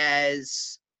quite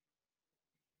as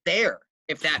there,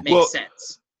 if that makes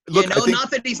sense. Look, you know,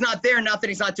 not that he's not there, not that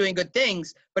he's not doing good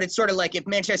things, but it's sort of like if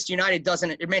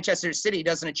Manchester City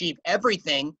doesn't achieve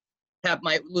everything, Pep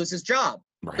might lose his job,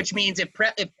 which means if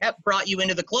Pep brought you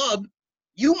into the club,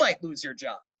 you might lose your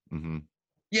job. Mm-hmm.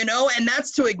 You know, and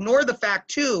that's to ignore the fact,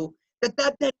 too,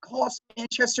 that cost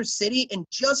Manchester City and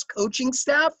just coaching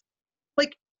staff,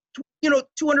 like, you know,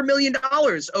 $200 million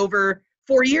over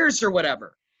 4 years or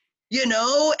whatever, you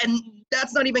know, and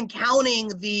that's not even counting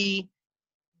the,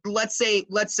 let's say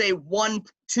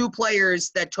 2 players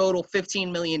that total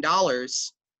 $15 million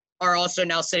are also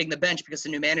now sitting the bench because the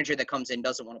new manager that comes in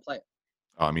doesn't want to play it.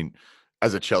 I mean,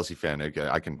 as a Chelsea fan,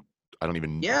 I don't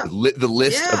even. Yeah. The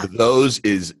list of those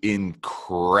is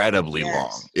incredibly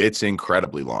long. It's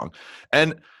incredibly long,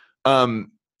 and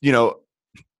you know,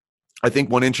 I think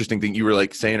one interesting thing you were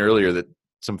like saying earlier that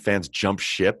some fans jump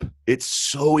ship. It's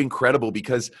so incredible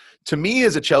because to me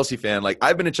as a Chelsea fan, like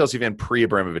I've been a Chelsea fan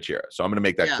pre-Abramovich era, so I'm going to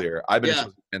make that clear. I've been a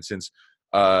Chelsea fan since.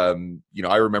 You know,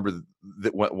 I remember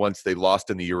that once they lost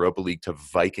in the Europa League to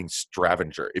Viking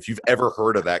Stavanger. If you've ever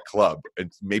heard of that club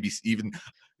and maybe even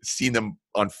seen them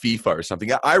on FIFA or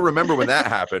something, I remember when that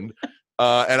happened,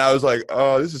 and I was like,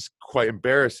 "Oh, this is quite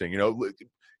embarrassing." You know,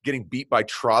 getting beat by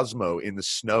Trosmo in the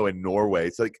snow in Norway.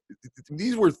 It's like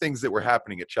these were things that were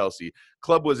happening at Chelsea.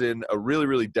 Club was in a really,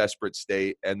 really desperate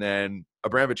state, and then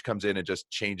Abramovich comes in and just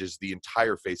changes the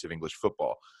entire face of English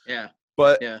football. Yeah,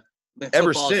 but yeah.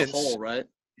 Ever since, as a whole, right?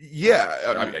 Yeah,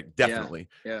 I mean, definitely.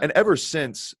 Yeah. And ever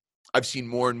since, I've seen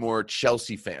more and more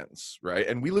Chelsea fans, right?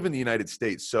 And we live in the United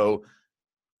States, so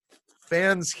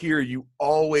fans here, you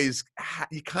always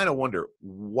you kind of wonder,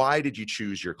 why did you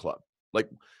choose your club? Like,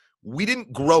 we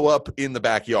didn't grow up in the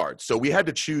backyard, so we had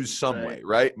to choose some way,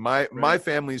 right? My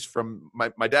family's from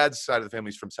my dad's side of the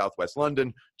family's from Southwest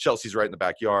London. Chelsea's right in the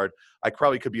backyard. I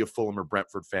probably could be a Fulham or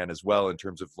Brentford fan as well in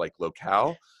terms of like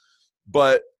locale,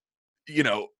 but you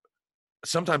know,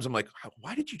 sometimes I'm like,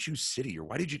 why did you choose City? Or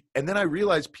why did you? And then I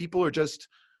realize people are just,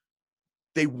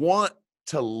 they want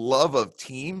to love a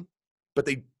team, but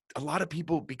a lot of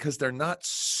people, because they're not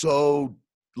so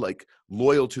like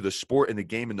loyal to the sport and the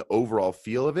game and the overall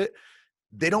feel of it,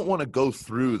 they don't want to go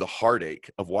through the heartache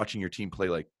of watching your team play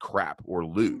like crap or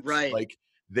lose. Right. Like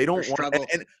they don't want,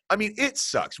 and I mean, it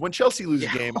sucks when Chelsea lose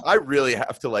a game. I really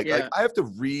have to like I have to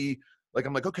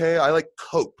I'm like, okay, I like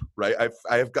cope, right?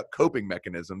 I have got coping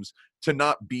mechanisms to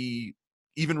not be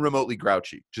even remotely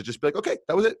grouchy, to just be like, okay,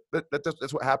 that was it.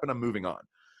 That's what happened. I'm moving on.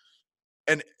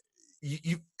 And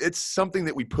it's something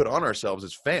that we put on ourselves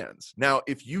as fans. Now,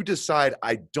 if you decide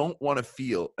I don't want to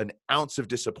feel an ounce of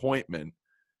disappointment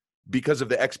because of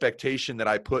the expectation that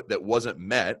I put that wasn't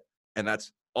met, and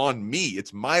that's on me,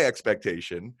 it's my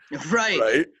expectation,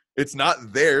 right? It's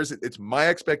not theirs. It's my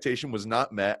expectation was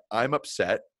not met. I'm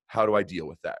upset. How do I deal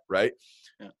with that, right?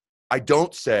 Yeah. I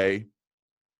don't say,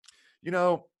 you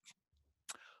know,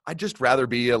 I'd just rather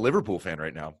be a Liverpool fan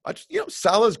right now.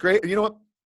 Salah's great. You know what?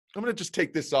 I'm going to just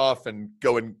take this off and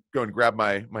go and grab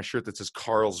my shirt that says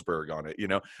Carlsberg on it, you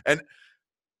know? And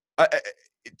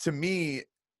to me,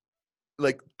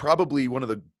 like probably one of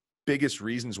the biggest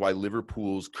reasons why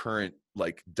Liverpool's current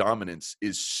like dominance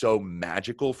is so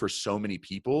magical for so many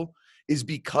people is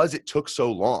because it took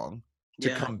so long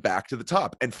to come back to the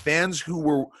top. And fans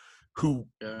who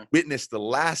witnessed the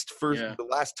last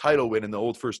title win in the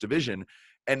old First Division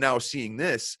and now seeing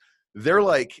this, they're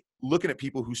like looking at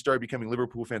people who started becoming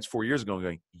Liverpool fans 4 years ago and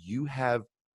going, you have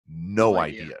no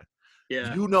idea.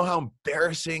 Yeah. You know how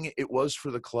embarrassing it was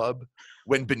for the club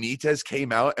when Benitez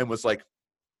came out and was like,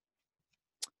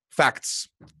 facts,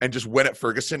 and just went at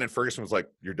Ferguson, and Ferguson was like,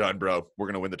 you're done, bro. We're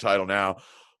going to win the title now.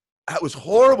 That was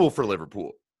horrible for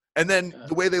Liverpool. And then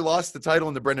the way they lost the title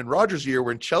in the Brendan Rodgers year,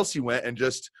 when Chelsea went and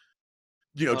just,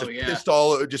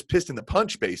 just pissed in the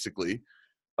punch, basically.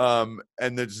 And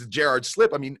there's Gerrard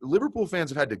slip. I mean, Liverpool fans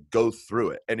have had to go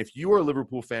through it. And if you are a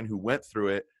Liverpool fan who went through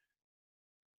it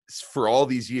for all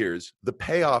these years, the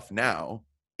payoff now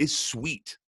is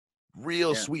sweet,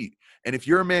 real sweet. And if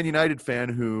you're a Man United fan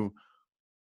who,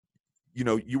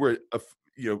 you were a,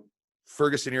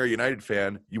 Ferguson era United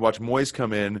fan, you watch Moyes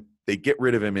come in, they get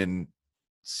rid of him in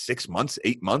 6 months,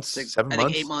 8 months, 7 months. I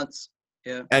think 8 months.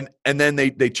 Yeah. And then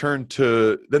they turn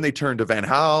to Van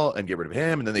Gaal and get rid of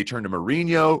him, and then they turn to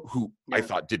Mourinho, who I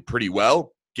thought did pretty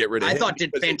well. Get rid of him. I thought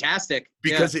did fantastic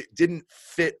because it didn't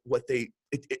fit what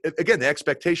again, the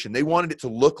expectation. They wanted it to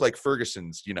look like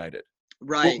Ferguson's United.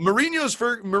 Right. Well,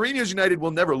 Mourinho's United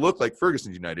will never look like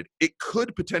Ferguson's United. It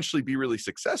could potentially be really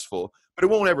successful, but it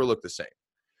won't ever look the same.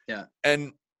 Yeah.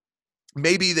 And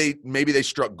maybe they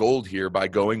struck gold here by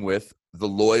going with the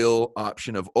loyal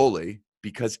option of Ole,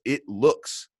 because it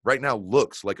looks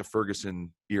like a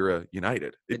Ferguson era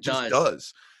United. It just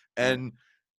does. And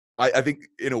I think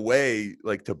in a way,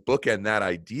 like, to bookend that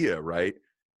idea, right?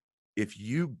 If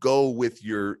you go with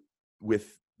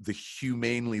the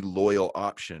humanely loyal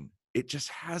option, it just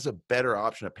has a better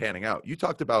option of panning out. You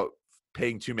talked about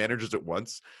paying 2 managers at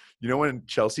once. When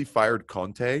Chelsea fired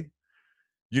Conte,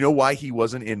 you know why he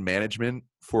wasn't in management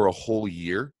for a whole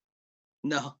year?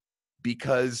 No.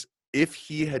 Because if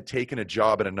he had taken a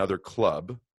job at another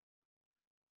club,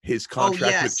 his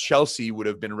contract with Chelsea would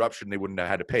have been ruptured and they wouldn't have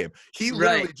had to pay him. He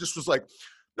literally just was like,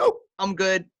 nope, I'm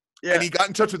good. Yeah. And he got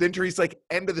in touch with Inter. He's like,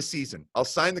 end of the season. I'll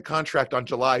sign the contract on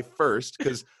July 1st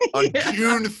because on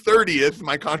June 30th,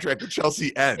 my contract with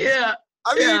Chelsea ends. Yeah.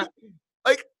 I mean,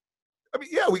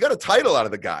 we got a title out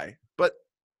of the guy. But,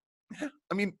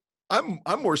 I mean, I'm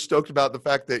more stoked about the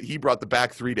fact that he brought the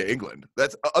back three to England.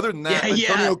 That's other than that,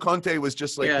 Antonio Conte was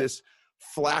just like this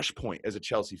flashpoint as a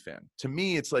Chelsea fan. To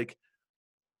me, it's like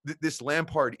this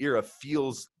Lampard era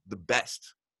feels the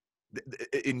best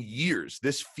in years.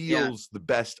 This feels the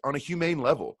best on a humane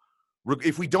level.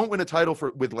 If we don't win a title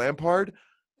with Lampard,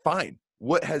 fine.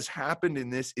 What has happened in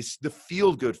this is the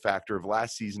feel-good factor of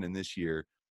last season and this year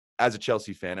as a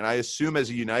Chelsea fan. And I assume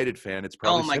as a United fan, it's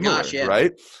probably similar,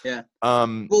 right? Yeah.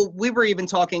 Well, we were even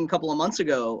talking a couple of months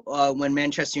ago when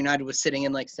Manchester United was sitting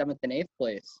in like 7th and 8th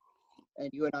place. And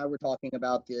you and I were talking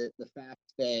about the fact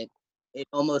that it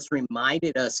almost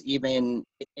reminded us, even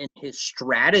in his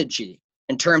strategy,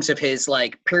 in terms of his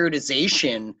like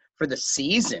periodization for the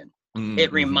season.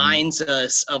 It reminds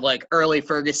us of like early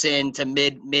Ferguson to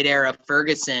mid-era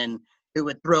Ferguson, who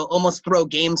would almost throw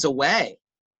games away,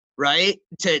 right?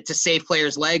 To save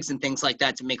players' legs and things like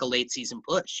that to make a late season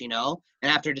push, And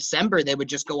after December, they would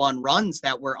just go on runs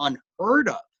that were unheard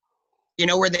of,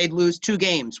 where they'd lose 2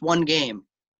 games, 1 game,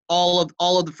 all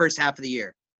of the first half of the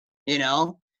year,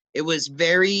 It was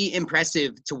very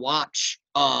impressive to watch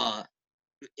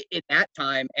in that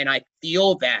time, and I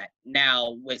feel that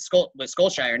now with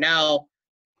Solskjaer. Now,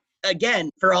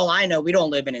 again, for all I know, we don't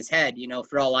live in his head.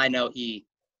 For all I know,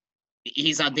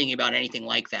 he's not thinking about anything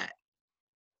like that.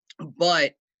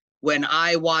 But when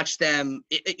I watch them,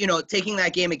 taking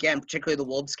that game again, particularly the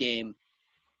Wolves game,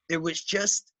 there was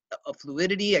just a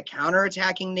fluidity, a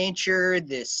counter-attacking nature,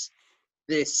 this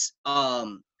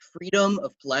freedom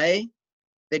of play.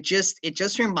 It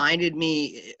just reminded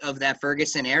me of that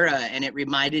Ferguson era, and it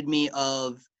reminded me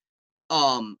of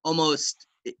almost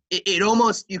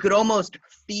you could almost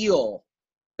feel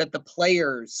that the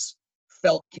players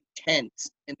felt content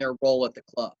in their role at the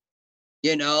club.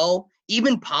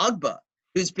 Even Pogba,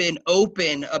 who's been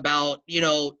open about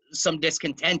some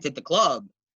discontent at the club,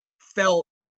 felt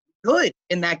good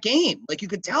in that game. Like, you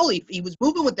could tell he was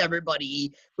moving with everybody.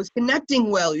 He was connecting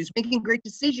well. He was making great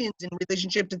decisions in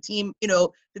relationship to team,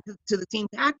 to the team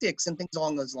tactics and things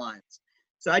along those lines.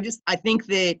 So I think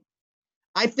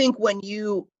when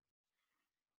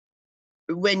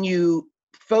you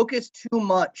focus too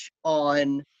much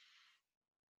on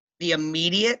the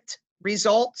immediate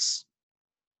results,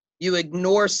 you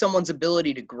ignore someone's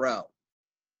ability to grow,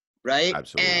 right?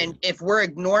 Absolutely. And if we're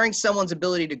ignoring someone's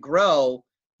ability to grow,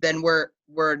 then we're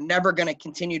never going to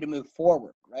continue to move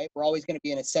forward, right? We're always going to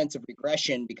be in a sense of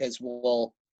regression because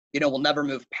we'll never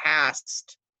move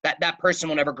past that person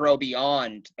will never grow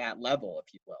beyond that level,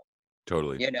 if you will.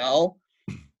 Totally.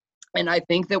 And I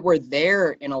think that we're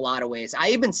there in a lot of ways. I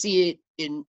even see it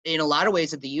in a lot of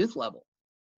ways at the youth level.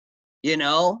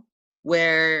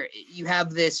 where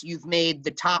you've made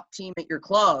the top team at your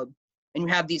club, and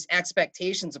you have these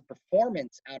expectations of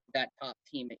performance out of that top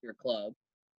team at your club,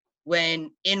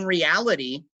 when in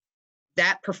reality,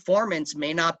 that performance you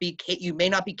may not be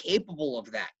capable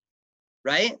of that,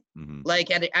 right? Mm-hmm.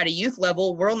 Like at a youth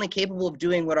level, we're only capable of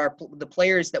doing what the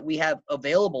players that we have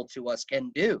available to us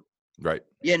can do. Right.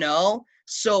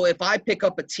 So if I pick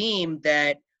up a team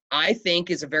that I think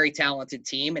is a very talented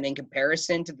team, and in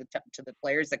comparison to the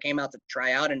players that came out to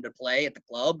try out and to play at the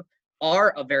club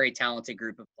are a very talented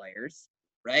group of players,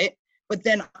 right? But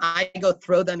then I go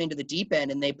throw them into the deep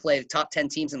end and they play the top 10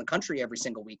 teams in the country every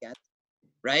single weekend,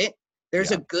 right?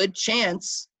 There's a good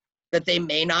chance that they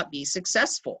may not be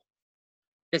successful.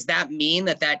 Does that mean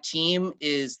that team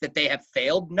that they have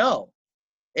failed? No.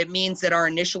 It means that our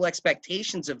initial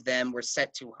expectations of them were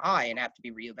set too high and have to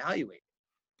be reevaluated.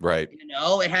 Right.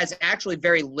 It has actually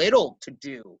very little to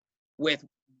do with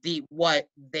what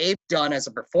they've done as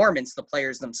a performance, the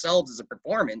players themselves as a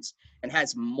performance, and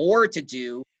has more to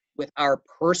do with our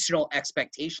personal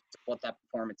expectations of what that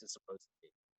performance is supposed to be.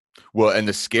 Well, and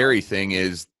the scary thing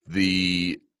is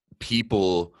the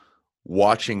people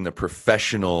watching the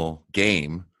professional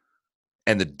game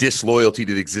and the disloyalty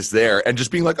that exists there, and just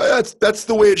being like, oh, that's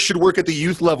the way it should work at the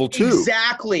youth level too.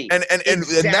 Exactly. And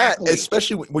that,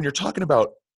 especially when you're talking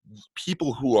about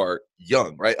people who are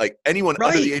young, right? Like anyone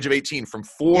under the age of 18, from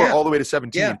 4 all the way to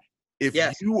 17.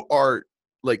 If you are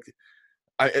like,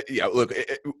 look,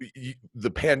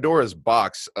 the Pandora's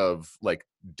box of like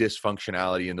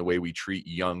dysfunctionality in the way we treat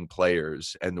young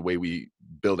players and the way we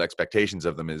build expectations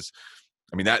of them is,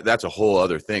 I mean, that's a whole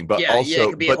other thing. But also, it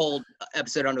could be a whole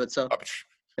episode unto itself.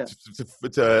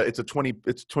 It's a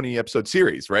 20 episode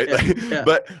series, right? Yeah.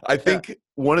 But I think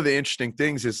one of the interesting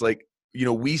things is like,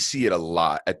 we see it a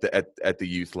lot at the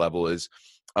youth level is,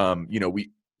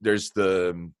 there's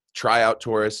the tryout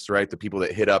tourists, right? The people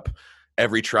that hit up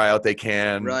every tryout they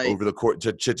can over the court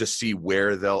to just see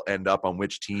where they'll end up on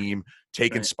which team,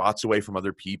 taking spots away from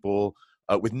other people.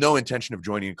 With no intention of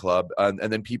joining a club, and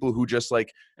then people who just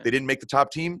like they didn't make the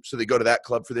top team, so they go to that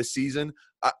club for this season.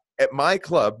 At my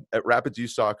club at Rapids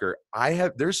Youth Soccer,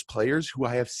 there's players who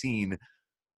I have seen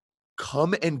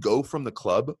come and go from the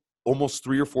club almost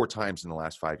 3 or 4 times in the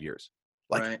last 5 years.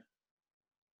 Like, I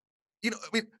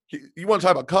mean, you want to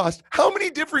talk about cost? How many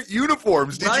different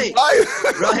uniforms did you buy?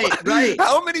 Right.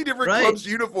 How many different clubs'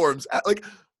 uniforms? Like,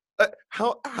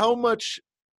 how much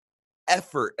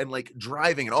effort and like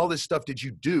driving and all this stuff did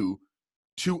you do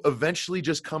to eventually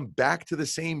just come back to the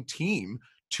same team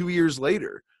 2 years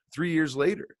later, 3 years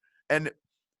later? And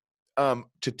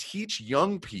to teach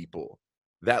young people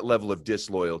that level of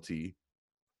disloyalty,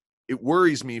 it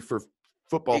worries me for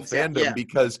football fandom,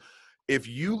 because if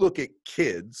you look at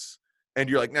kids and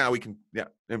you're like, we can,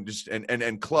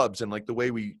 and clubs and like the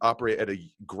way we operate at a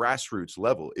grassroots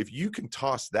level, if you can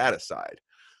toss that aside,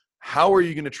 how are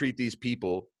you going to treat these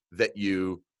people that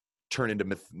you turn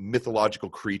into mythological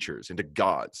creatures, into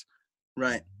gods?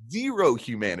 Right. Zero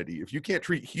humanity. If you can't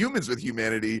treat humans with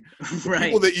humanity, right.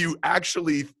 people that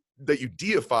you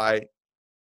deify,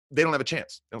 they don't have a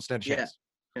chance. They don't stand a chance.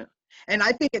 Yeah. And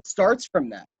I think it starts from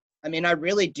that. I mean, I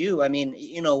really do. I mean,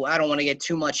 I don't want to get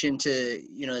too much into,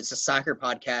 it's a soccer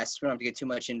podcast. We don't have to get too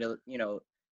much into,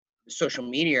 social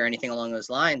media or anything along those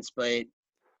lines, but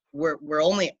we're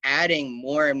only adding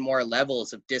more and more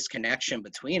levels of disconnection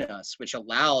between us, which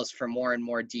allows for more and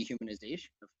more dehumanization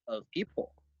of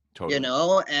people. Totally.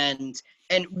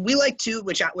 And we like to,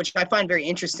 which I find very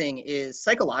interesting, is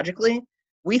psychologically,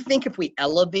 we think if we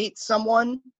elevate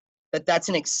someone, that's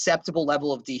an acceptable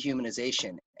level of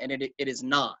dehumanization, and it is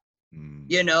not.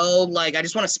 Like, I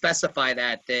just want to specify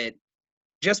that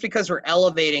just because we're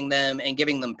elevating them and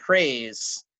giving them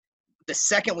praise, the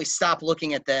second we stop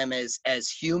looking at them as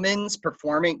humans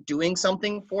doing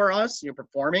something for us,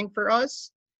 performing for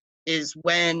us, is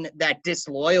when that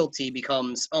disloyalty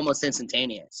becomes almost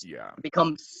instantaneous. Yeah. It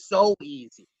becomes so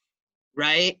easy,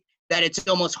 right? That it's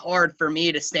almost hard for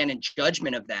me to stand in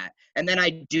judgment of that. And then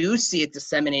I do see it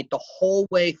disseminate the whole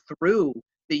way through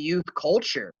the youth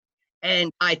culture.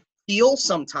 And I feel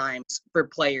sometimes for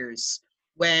players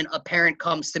when a parent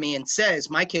comes to me and says,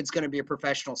 my kid's going to be a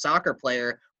professional soccer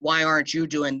player. Why aren't you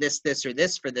doing this, or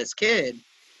this for this kid?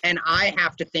 And I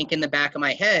have to think in the back of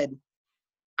my head,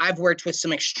 I've worked with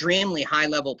some extremely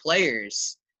high-level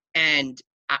players, and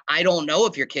I don't know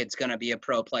if your kid's going to be a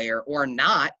pro player or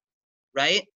not,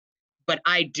 right? But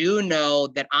I do know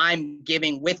that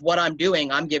with what I'm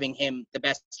doing, I'm giving him the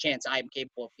best chance I'm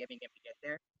capable of giving him to get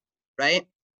there, right?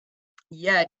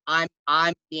 Yet I'm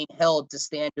being held to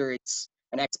standards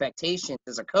and expectations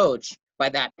as a coach by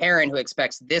that parent who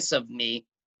expects this of me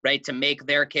right, to make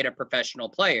their kid a professional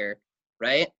player,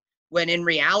 right? When in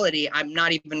reality, I'm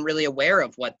not even really aware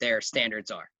of what their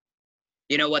standards are,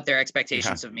 what their Yeah,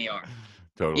 expectations of me are.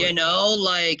 totally.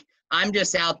 Like I'm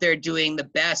just out there doing the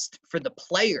best for the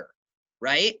player,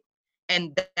 right?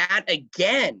 And that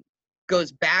again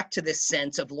goes back to this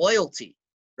sense of loyalty,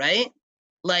 right?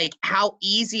 Like how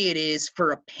easy it is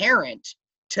for a parent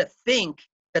to think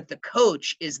that the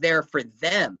coach is there for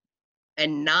them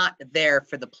and not there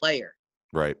for the player,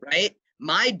 Right. right?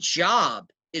 My job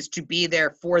is to be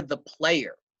there for the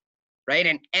player, right?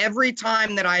 And every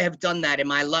time that I have done that in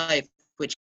my life,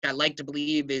 which I like to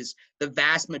believe is the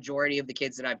vast majority of the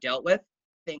kids that I've dealt with,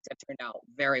 things have turned out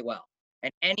very well.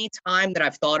 And any time that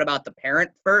I've thought about the parent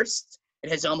first,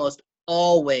 it has almost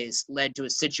always led to a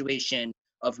situation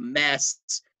of mess,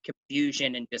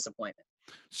 confusion, and disappointment.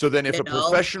 So then if You a know?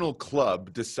 professional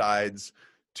club decides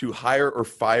to hire or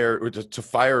fire, or to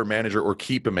fire a manager or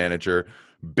keep a manager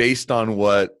based on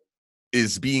what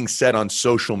is being said on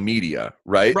social media,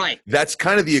 right? Right. That's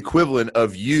kind of the equivalent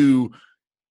of you,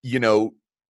 you know,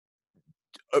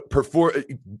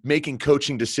 making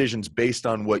coaching decisions based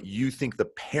on what you think the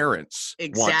parents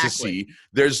want to Exactly.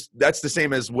 see. That's the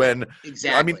same as when, I mean,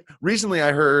 Exactly. recently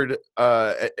I heard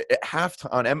at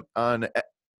halftime on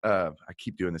I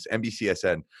keep doing this,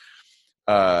 NBCSN,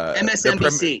 the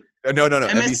MSNBC. no, NBCSN.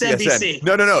 MSNBC.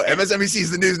 No. MSNBC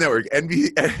is the news network.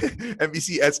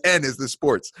 NBCSN is the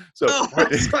sports. So Oh,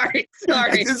 sorry.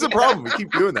 it's a problem. We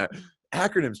keep doing that.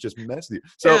 Acronyms just mess with you.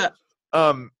 So Yeah.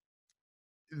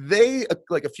 they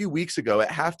like a few weeks ago at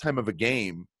halftime of a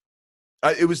game,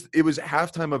 it was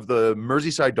halftime of the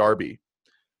Merseyside derby,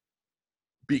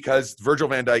 because Virgil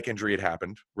van Dijk injury had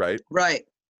happened, right? Right.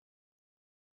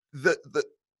 The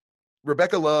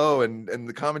Rebecca Lowe and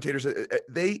the commentators,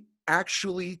 they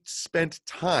actually spent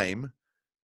time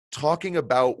talking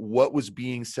about what was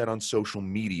being said on social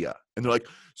media. And they're like,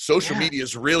 social media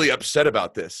is really upset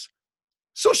about this.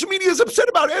 Social media is upset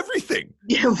about everything.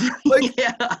 Yeah. Like,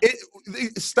 Yeah.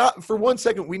 Stop for 1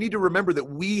 second. We need to remember that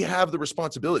we have the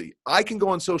responsibility. I can go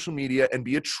on social media and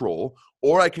be a troll,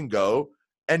 or I can go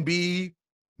and be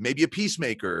maybe a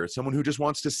peacemaker, someone who just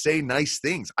wants to say nice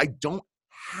things. I don't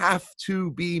have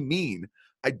to be mean.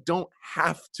 I don't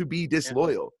have to be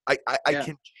disloyal. I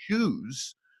can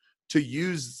choose to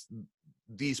use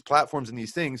these platforms and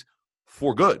these things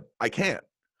for good. I can.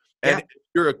 And if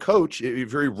you're a coach,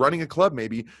 if you're running a club,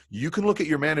 maybe you can look at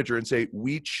your manager and say,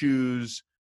 we choose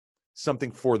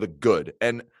something for the good.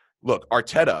 And look,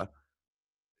 Arteta,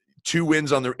 2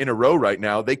 wins in a row right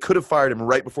now. They could have fired him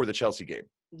right before the Chelsea game.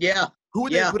 Yeah. Who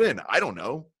would they put in? I don't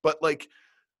know. But like,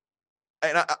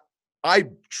 and I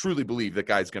truly believe that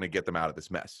guy's going to get them out of this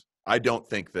mess. I don't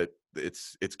think that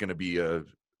it's going to be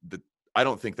I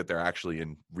don't think that they're actually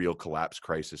in real collapse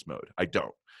crisis mode. I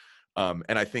don't.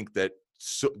 And I think that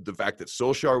the fact that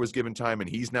Solskjaer was given time and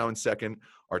he's now in second,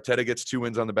 Arteta gets 2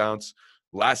 wins on the bounce.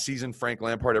 Last season, Frank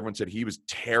Lampard, everyone said he was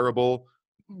terrible.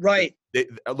 Right.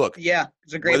 Look, yeah,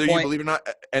 it's a great whether point. you believe it or not.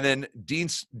 And then Dean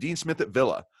Smith at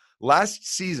Villa. Last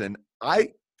season,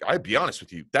 I'd be honest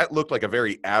with you, that looked like a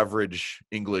very average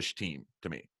English team to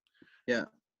me. Yeah.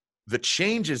 The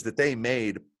changes that they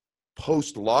made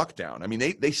post-lockdown, I mean,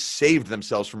 they saved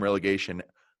themselves from relegation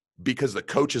because the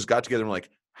coaches got together and were like,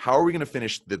 how are we going to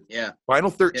finish the final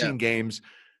 13 games,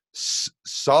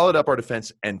 solid up our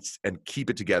defense, and keep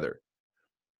it together?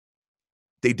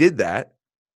 They did that.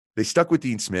 They stuck with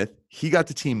Dean Smith. He got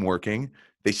the team working.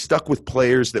 They stuck with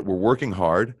players that were working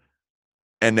hard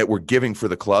and that were giving for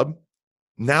the club.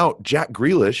 Now, Jack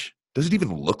Grealish doesn't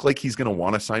even look like he's going to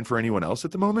want to sign for anyone else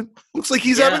at the moment. Looks like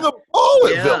he's having a ball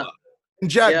at Villa. And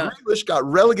Jack Grealish got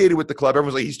relegated with the club.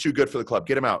 Everyone's like, he's too good for the club.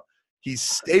 Get him out. He's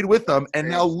stayed with them, and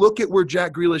now look at where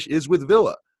Jack Grealish is with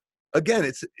Villa. Again,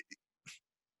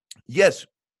 yes,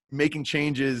 making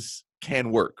changes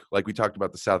can work, like we talked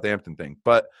about the Southampton thing,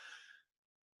 but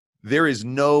there is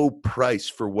no price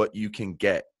for what you can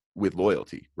get with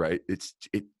loyalty, right? It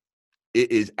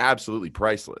is absolutely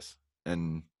priceless,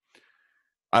 and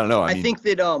I don't know. I mean, think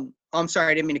that I'm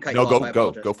sorry, I didn't mean to cut you off.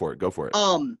 Go for it.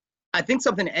 I think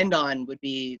something to end on would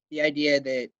be the idea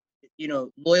that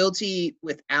loyalty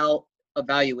without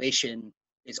evaluation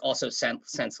is also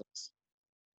senseless.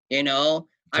 Totally.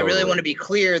 I really want to be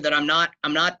clear that I'm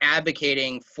not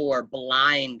advocating for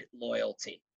blind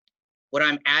loyalty. What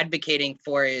I'm advocating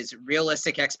for is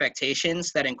realistic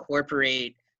expectations that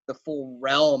incorporate the full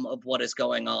realm of what is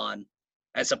going on,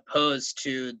 as opposed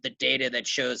to the data that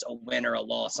shows a win or a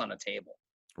loss on a table.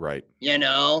 Right.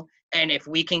 And if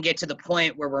we can get to the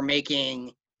point where we're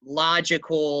making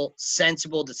logical,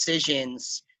 sensible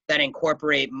decisions that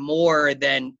incorporate more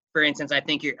than for instance, I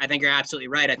think you're absolutely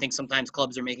right. I think sometimes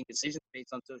clubs are making decisions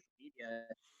based on social media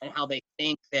and how they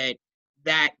think that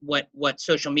what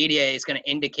social media is going to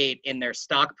indicate in their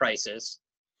stock prices,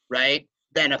 right,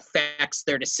 then affects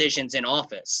their decisions in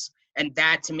office. And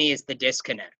that to me is the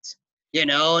disconnect.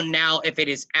 Now if it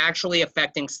is actually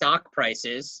affecting stock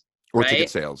prices, Or ticket right,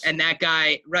 sales. and that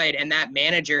guy, right, and that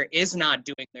manager is not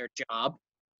doing their job,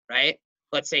 right?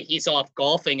 Let's say he's off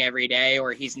golfing every day,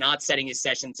 or he's not setting his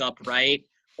sessions up right,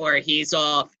 or he's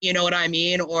off, you know what I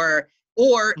mean? Or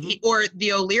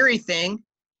the O'Leary thing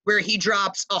where he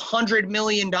drops $100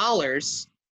 million,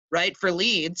 right, for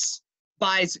Leeds,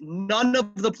 buys none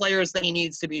of the players that he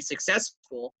needs to be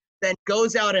successful, then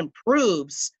goes out and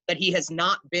proves that he has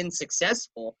not been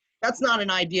successful. That's not an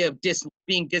idea of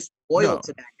being disloyal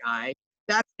to that guy.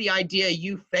 That's the idea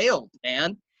you failed,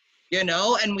 man.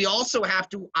 And we also have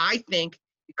to, I think,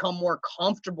 become more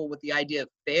comfortable with the idea of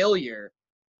failure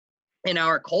in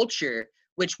our culture,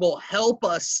 which will help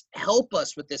us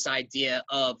with this idea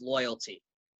of loyalty.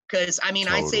 Because I mean,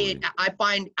 Totally. I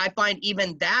find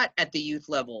even that at the youth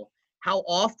level, how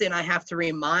often I have to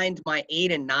remind my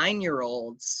 8 and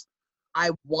 9-year-olds,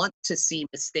 I want to see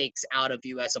mistakes out of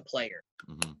you as a player,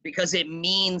 because it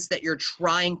means that you're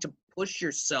trying to push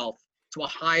yourself to a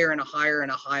higher and a higher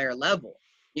and a higher level.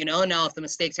 Now if the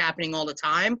mistake's happening all the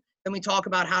time, then we talk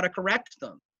about how to correct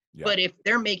them. Yeah. But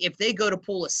if they go to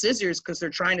pull a scissors because they're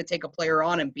trying to take a player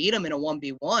on and beat them in a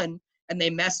 1v1 and they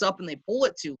mess up and they pull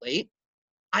it too late,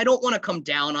 I don't want to come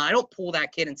down. I don't pull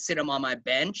that kid and sit him on my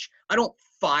bench. I don't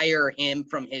fire him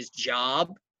from his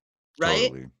job, right?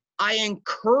 Totally. I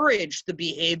encourage the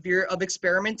behavior of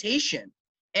experimentation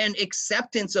and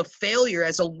acceptance of failure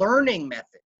as a learning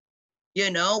method.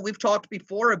 We've talked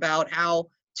before about how,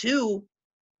 too,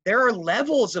 there are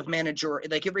levels of manager,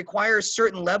 like it requires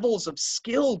certain levels of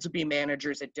skill to be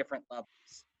managers at different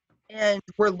levels. And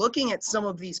we're looking at some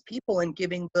of these people and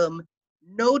giving them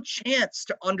no chance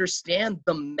to understand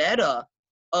the meta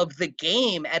of the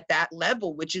game at that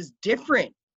level, which is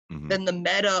different than the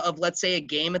meta of, let's say, a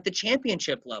game at the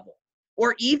championship level,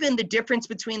 or even the difference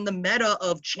between the meta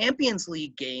of Champions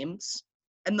League games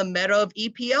and the meta of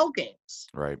EPL games.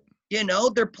 Right.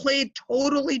 They're played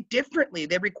totally differently.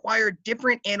 They require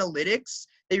different analytics.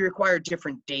 They require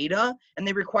different data, and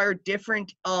they require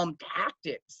different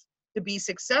tactics to be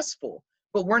successful.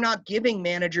 But we're not giving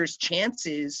managers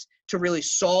chances to really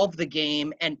solve the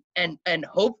game and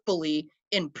hopefully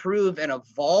improve and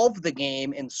evolve the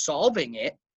game in solving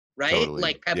it, right? Totally.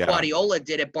 Like Pep Guardiola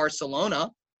did at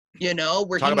Barcelona,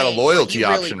 where Talk about a loyalty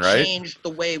really option, right? Changed the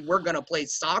way we're going to play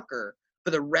soccer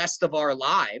for the rest of our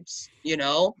lives,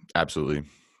 Absolutely.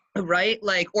 Right?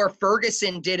 Or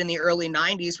Ferguson did in the early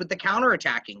 90s with the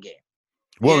counterattacking game.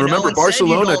 Well, remember,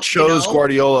 Barcelona chose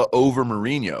Guardiola over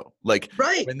Mourinho.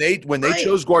 Right. When they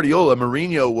chose Guardiola,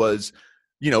 Mourinho was,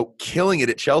 killing it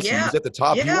at Chelsea. Yeah. He was at the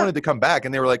top. Yeah. He wanted to come back,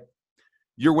 and they were like,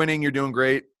 "You're winning. You're doing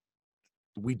great.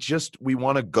 We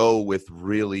want to go with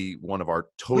really one of our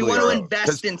totally. We want to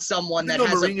invest in someone that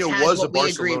has what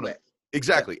we agree with."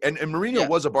 Exactly. Yeah. And Mourinho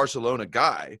was a Barcelona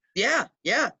guy. Yeah.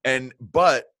 Yeah.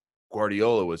 But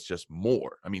Guardiola was just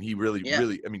more. I mean, he really,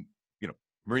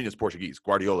 Mourinho's Portuguese.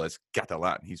 Guardiola's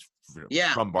Catalan. He's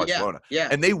from Barcelona. Yeah.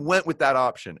 And they went with that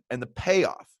option. And the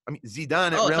payoff, I mean,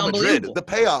 Zidane at Real Madrid, the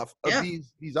payoff of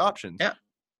these options. Yeah.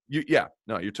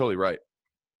 You're totally right.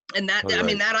 And that,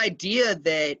 totally right. That idea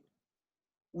that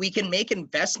we can make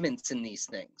investments in these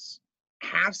things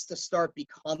has to start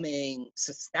becoming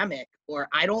systemic, or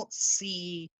I don't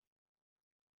see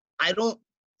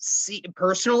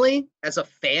personally, as a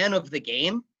fan of the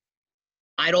game,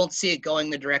 I don't see it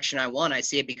going the direction I want. I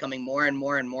see it becoming more and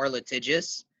more and more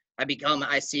litigious.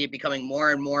 I see it becoming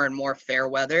more and more and more fair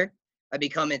weather.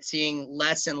 Seeing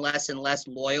less and less and less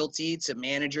loyalty to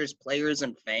managers, players,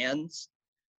 and fans.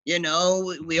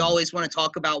 We always want to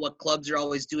talk about what clubs are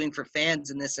always doing for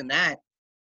fans and this and that.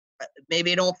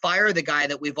 Maybe don't fire the guy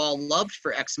that we've all loved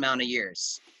for X amount of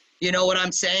years. You know what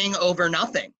I'm saying? Over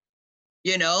nothing.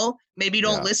 Maybe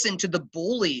don't listen to the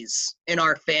bullies in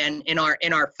our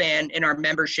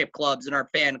membership clubs, in our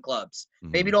fan clubs.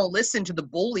 Mm-hmm. Maybe don't listen to the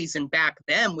bullies and back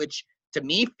them, which to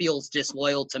me feels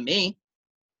disloyal to me,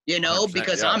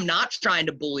 because I'm not trying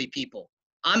to bully people.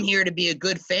 I'm here to be a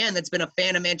good fan that's been a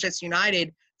fan of Manchester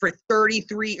United for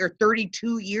 33 or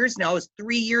 32 years now. I was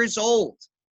 3 years old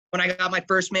when I got my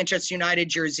first Manchester United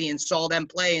jersey and saw them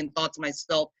play and thought to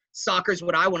myself, soccer's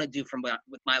what I want to do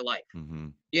with my life. Mm-hmm.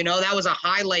 That was a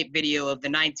highlight video of the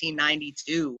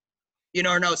 1992,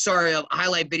 a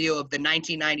highlight video of the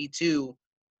 1992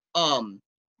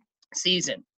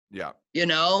 season. Yeah.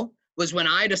 Was when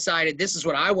I decided this is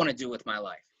what I want to do with my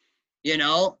life.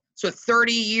 So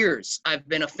 30 years I've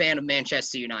been a fan of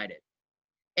Manchester United.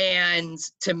 And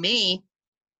to me,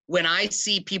 when I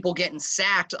see people getting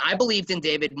sacked, I believed in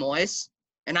David Moyes.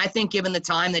 And I think given the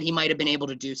time that he might have been able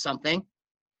to do something,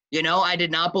 you know, I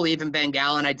did not believe in Van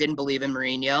Gaal and I didn't believe in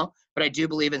Mourinho, but I do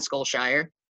believe in Solskjaer,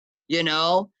 you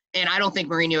know, and I don't think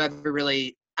Mourinho ever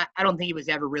really, I don't think he was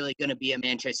ever really going to be a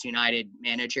Manchester United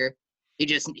manager. He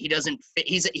doesn't fit.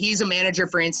 He's a manager,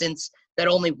 for instance, that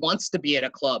only wants to be at a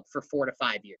club for 4 to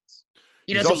 5 years.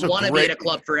 He doesn't want to be at a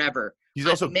club forever. He's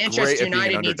also Manchester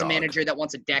United needs a underdog. Manager that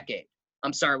wants a decade.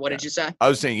 I'm sorry, what did you say? I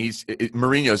was saying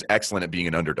Mourinho's excellent at being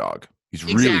an underdog. He's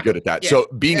really good at that. Yeah, so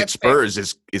being at Spurs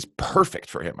is perfect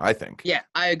for him, I think. Yeah,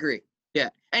 I agree. Yeah.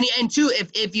 And two,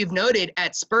 if you've noted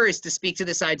at Spurs, to speak to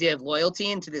this idea of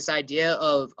loyalty and to this idea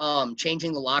of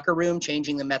changing the locker room,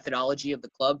 changing the methodology of the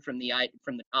club from the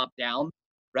top down,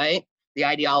 right? The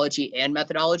ideology and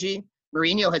methodology.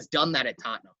 Mourinho has done that at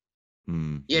Tottenham.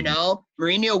 Mm-hmm. You know,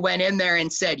 Mourinho went in there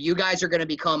and said, you guys are going to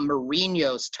become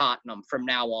Mourinho's Tottenham from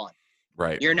now on.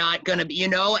 Right. You're not going to be, you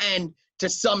know, and to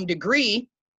some degree,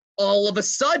 all of a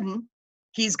sudden,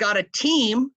 he's got a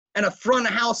team and a front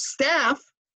of house staff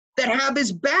that have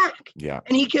his back. Yeah.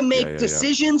 And he can make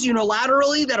decisions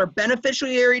unilaterally that are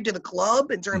beneficiary to the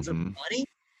club in terms of money,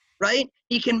 right?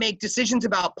 He can make decisions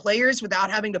about players without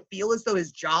having to feel as though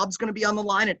his job's going to be on the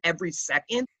line at every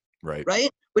second. Right. Right.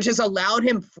 Which has allowed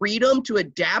him freedom to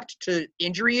adapt to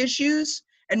injury issues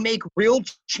and make real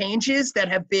changes that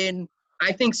have been,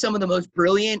 I think, some of the most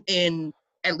brilliant in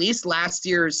at least last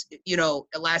year's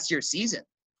season.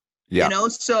 Yeah. You know,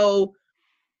 so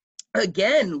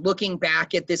again, looking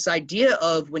back at this idea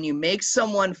of when you make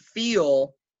someone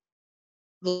feel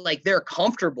like they're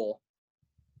comfortable,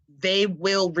 they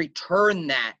will return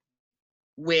that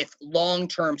with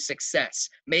long-term success.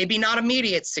 Maybe not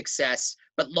immediate success,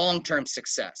 but long-term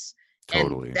success.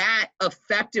 Totally. And that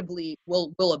effectively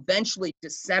will eventually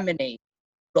disseminate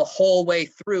the whole way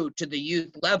through to the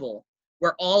youth level,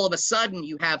 where all of a sudden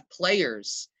you have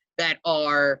players that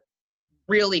are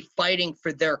really fighting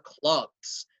for their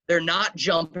clubs. They're not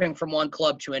jumping from one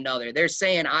club to another. They're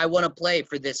saying, I want to play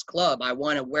for this club. I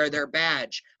want to wear their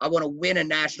badge. I want to win a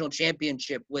national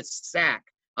championship with SAC.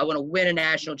 I want to win a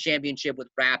national championship with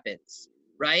Rapids,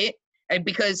 right? And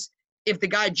because if the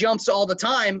guy jumps all the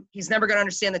time, he's never going to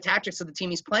understand the tactics of the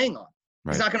team he's playing on.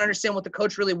 Right. He's not going to understand what the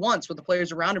coach really wants, what the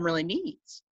players around him really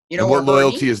needs. You know, and what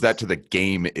loyalty is that to the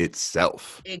game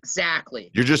itself?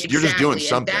 Exactly. You're just doing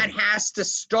something. And that has to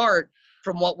start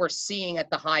from what we're seeing at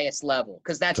the highest level,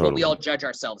 because that's what we all judge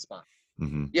ourselves by.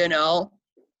 Mm-hmm. You know?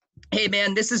 Hey,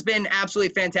 man, this has been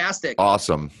absolutely fantastic.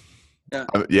 Awesome.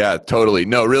 Yeah, totally.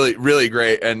 No, really, really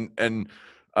great. And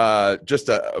just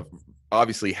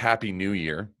obviously happy New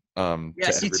Year.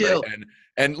 Yes, you too.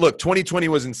 And look, 2020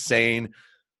 was insane.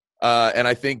 And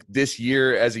I think this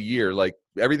year as a year, like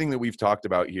everything that we've talked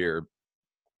about here,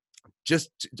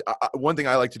 just one thing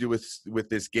I like to do with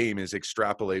this game is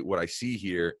extrapolate what I see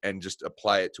here and just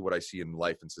apply it to what I see in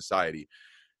life and society.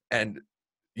 And,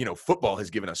 you know, football has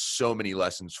given us so many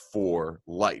lessons for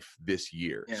life this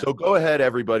year. Yeah. So go ahead,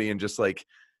 everybody, and just like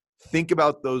think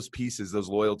about those pieces, those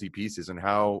loyalty pieces, and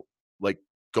how like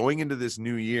going into this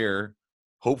new year,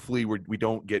 hopefully we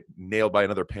don't get nailed by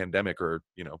another pandemic or,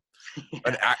 you know,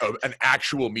 an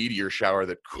actual meteor shower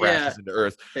that crashes into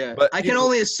Earth. Yeah. But I can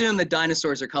only assume the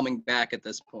dinosaurs are coming back at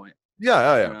this point.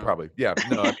 Yeah, probably. Yeah.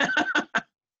 No.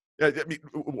 I mean,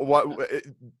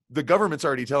 the government's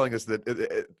already telling us that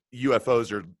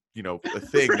UFOs are, you know, a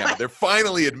thing now. They're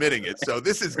finally admitting it. So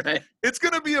this is it's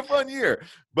going to be a fun year.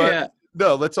 But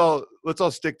no, let's all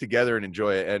stick together and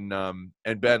enjoy it.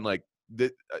 And Ben, like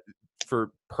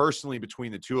for personally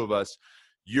between the two of us,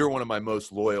 you're one of my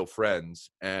most loyal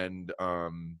friends, and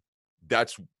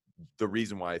that's the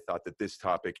reason why I thought that this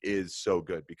topic is so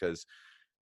good, because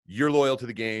you're loyal to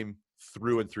the game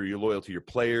through and through. You're loyal to your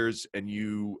players, and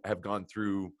you have gone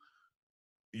through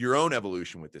your own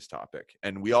evolution with this topic,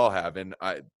 and we all have. And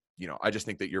I just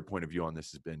think that your point of view on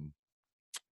this has been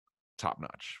top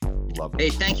notch. Love it. Hey,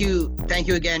 thank you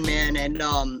again, man, and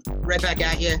right back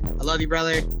at you. I love you,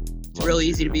 brother. It's real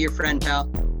easy to be your friend, pal.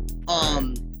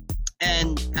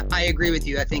 And I agree with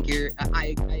you. I think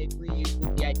I agree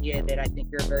with the idea that I think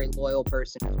you're a very loyal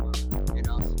person as well. You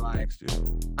know, so thanks,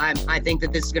 dude. I think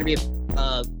that this is going to be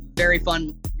a very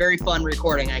fun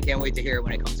recording. I can't wait to hear it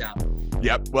when it comes out.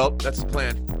 Yep. Well, that's the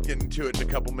plan. Getting to it in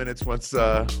a couple minutes once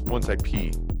I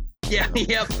pee. Yeah.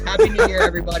 Yep. Happy New Year,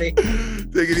 everybody.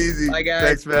 Take it easy. Bye, guys.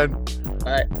 Thanks, man.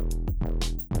 Bye.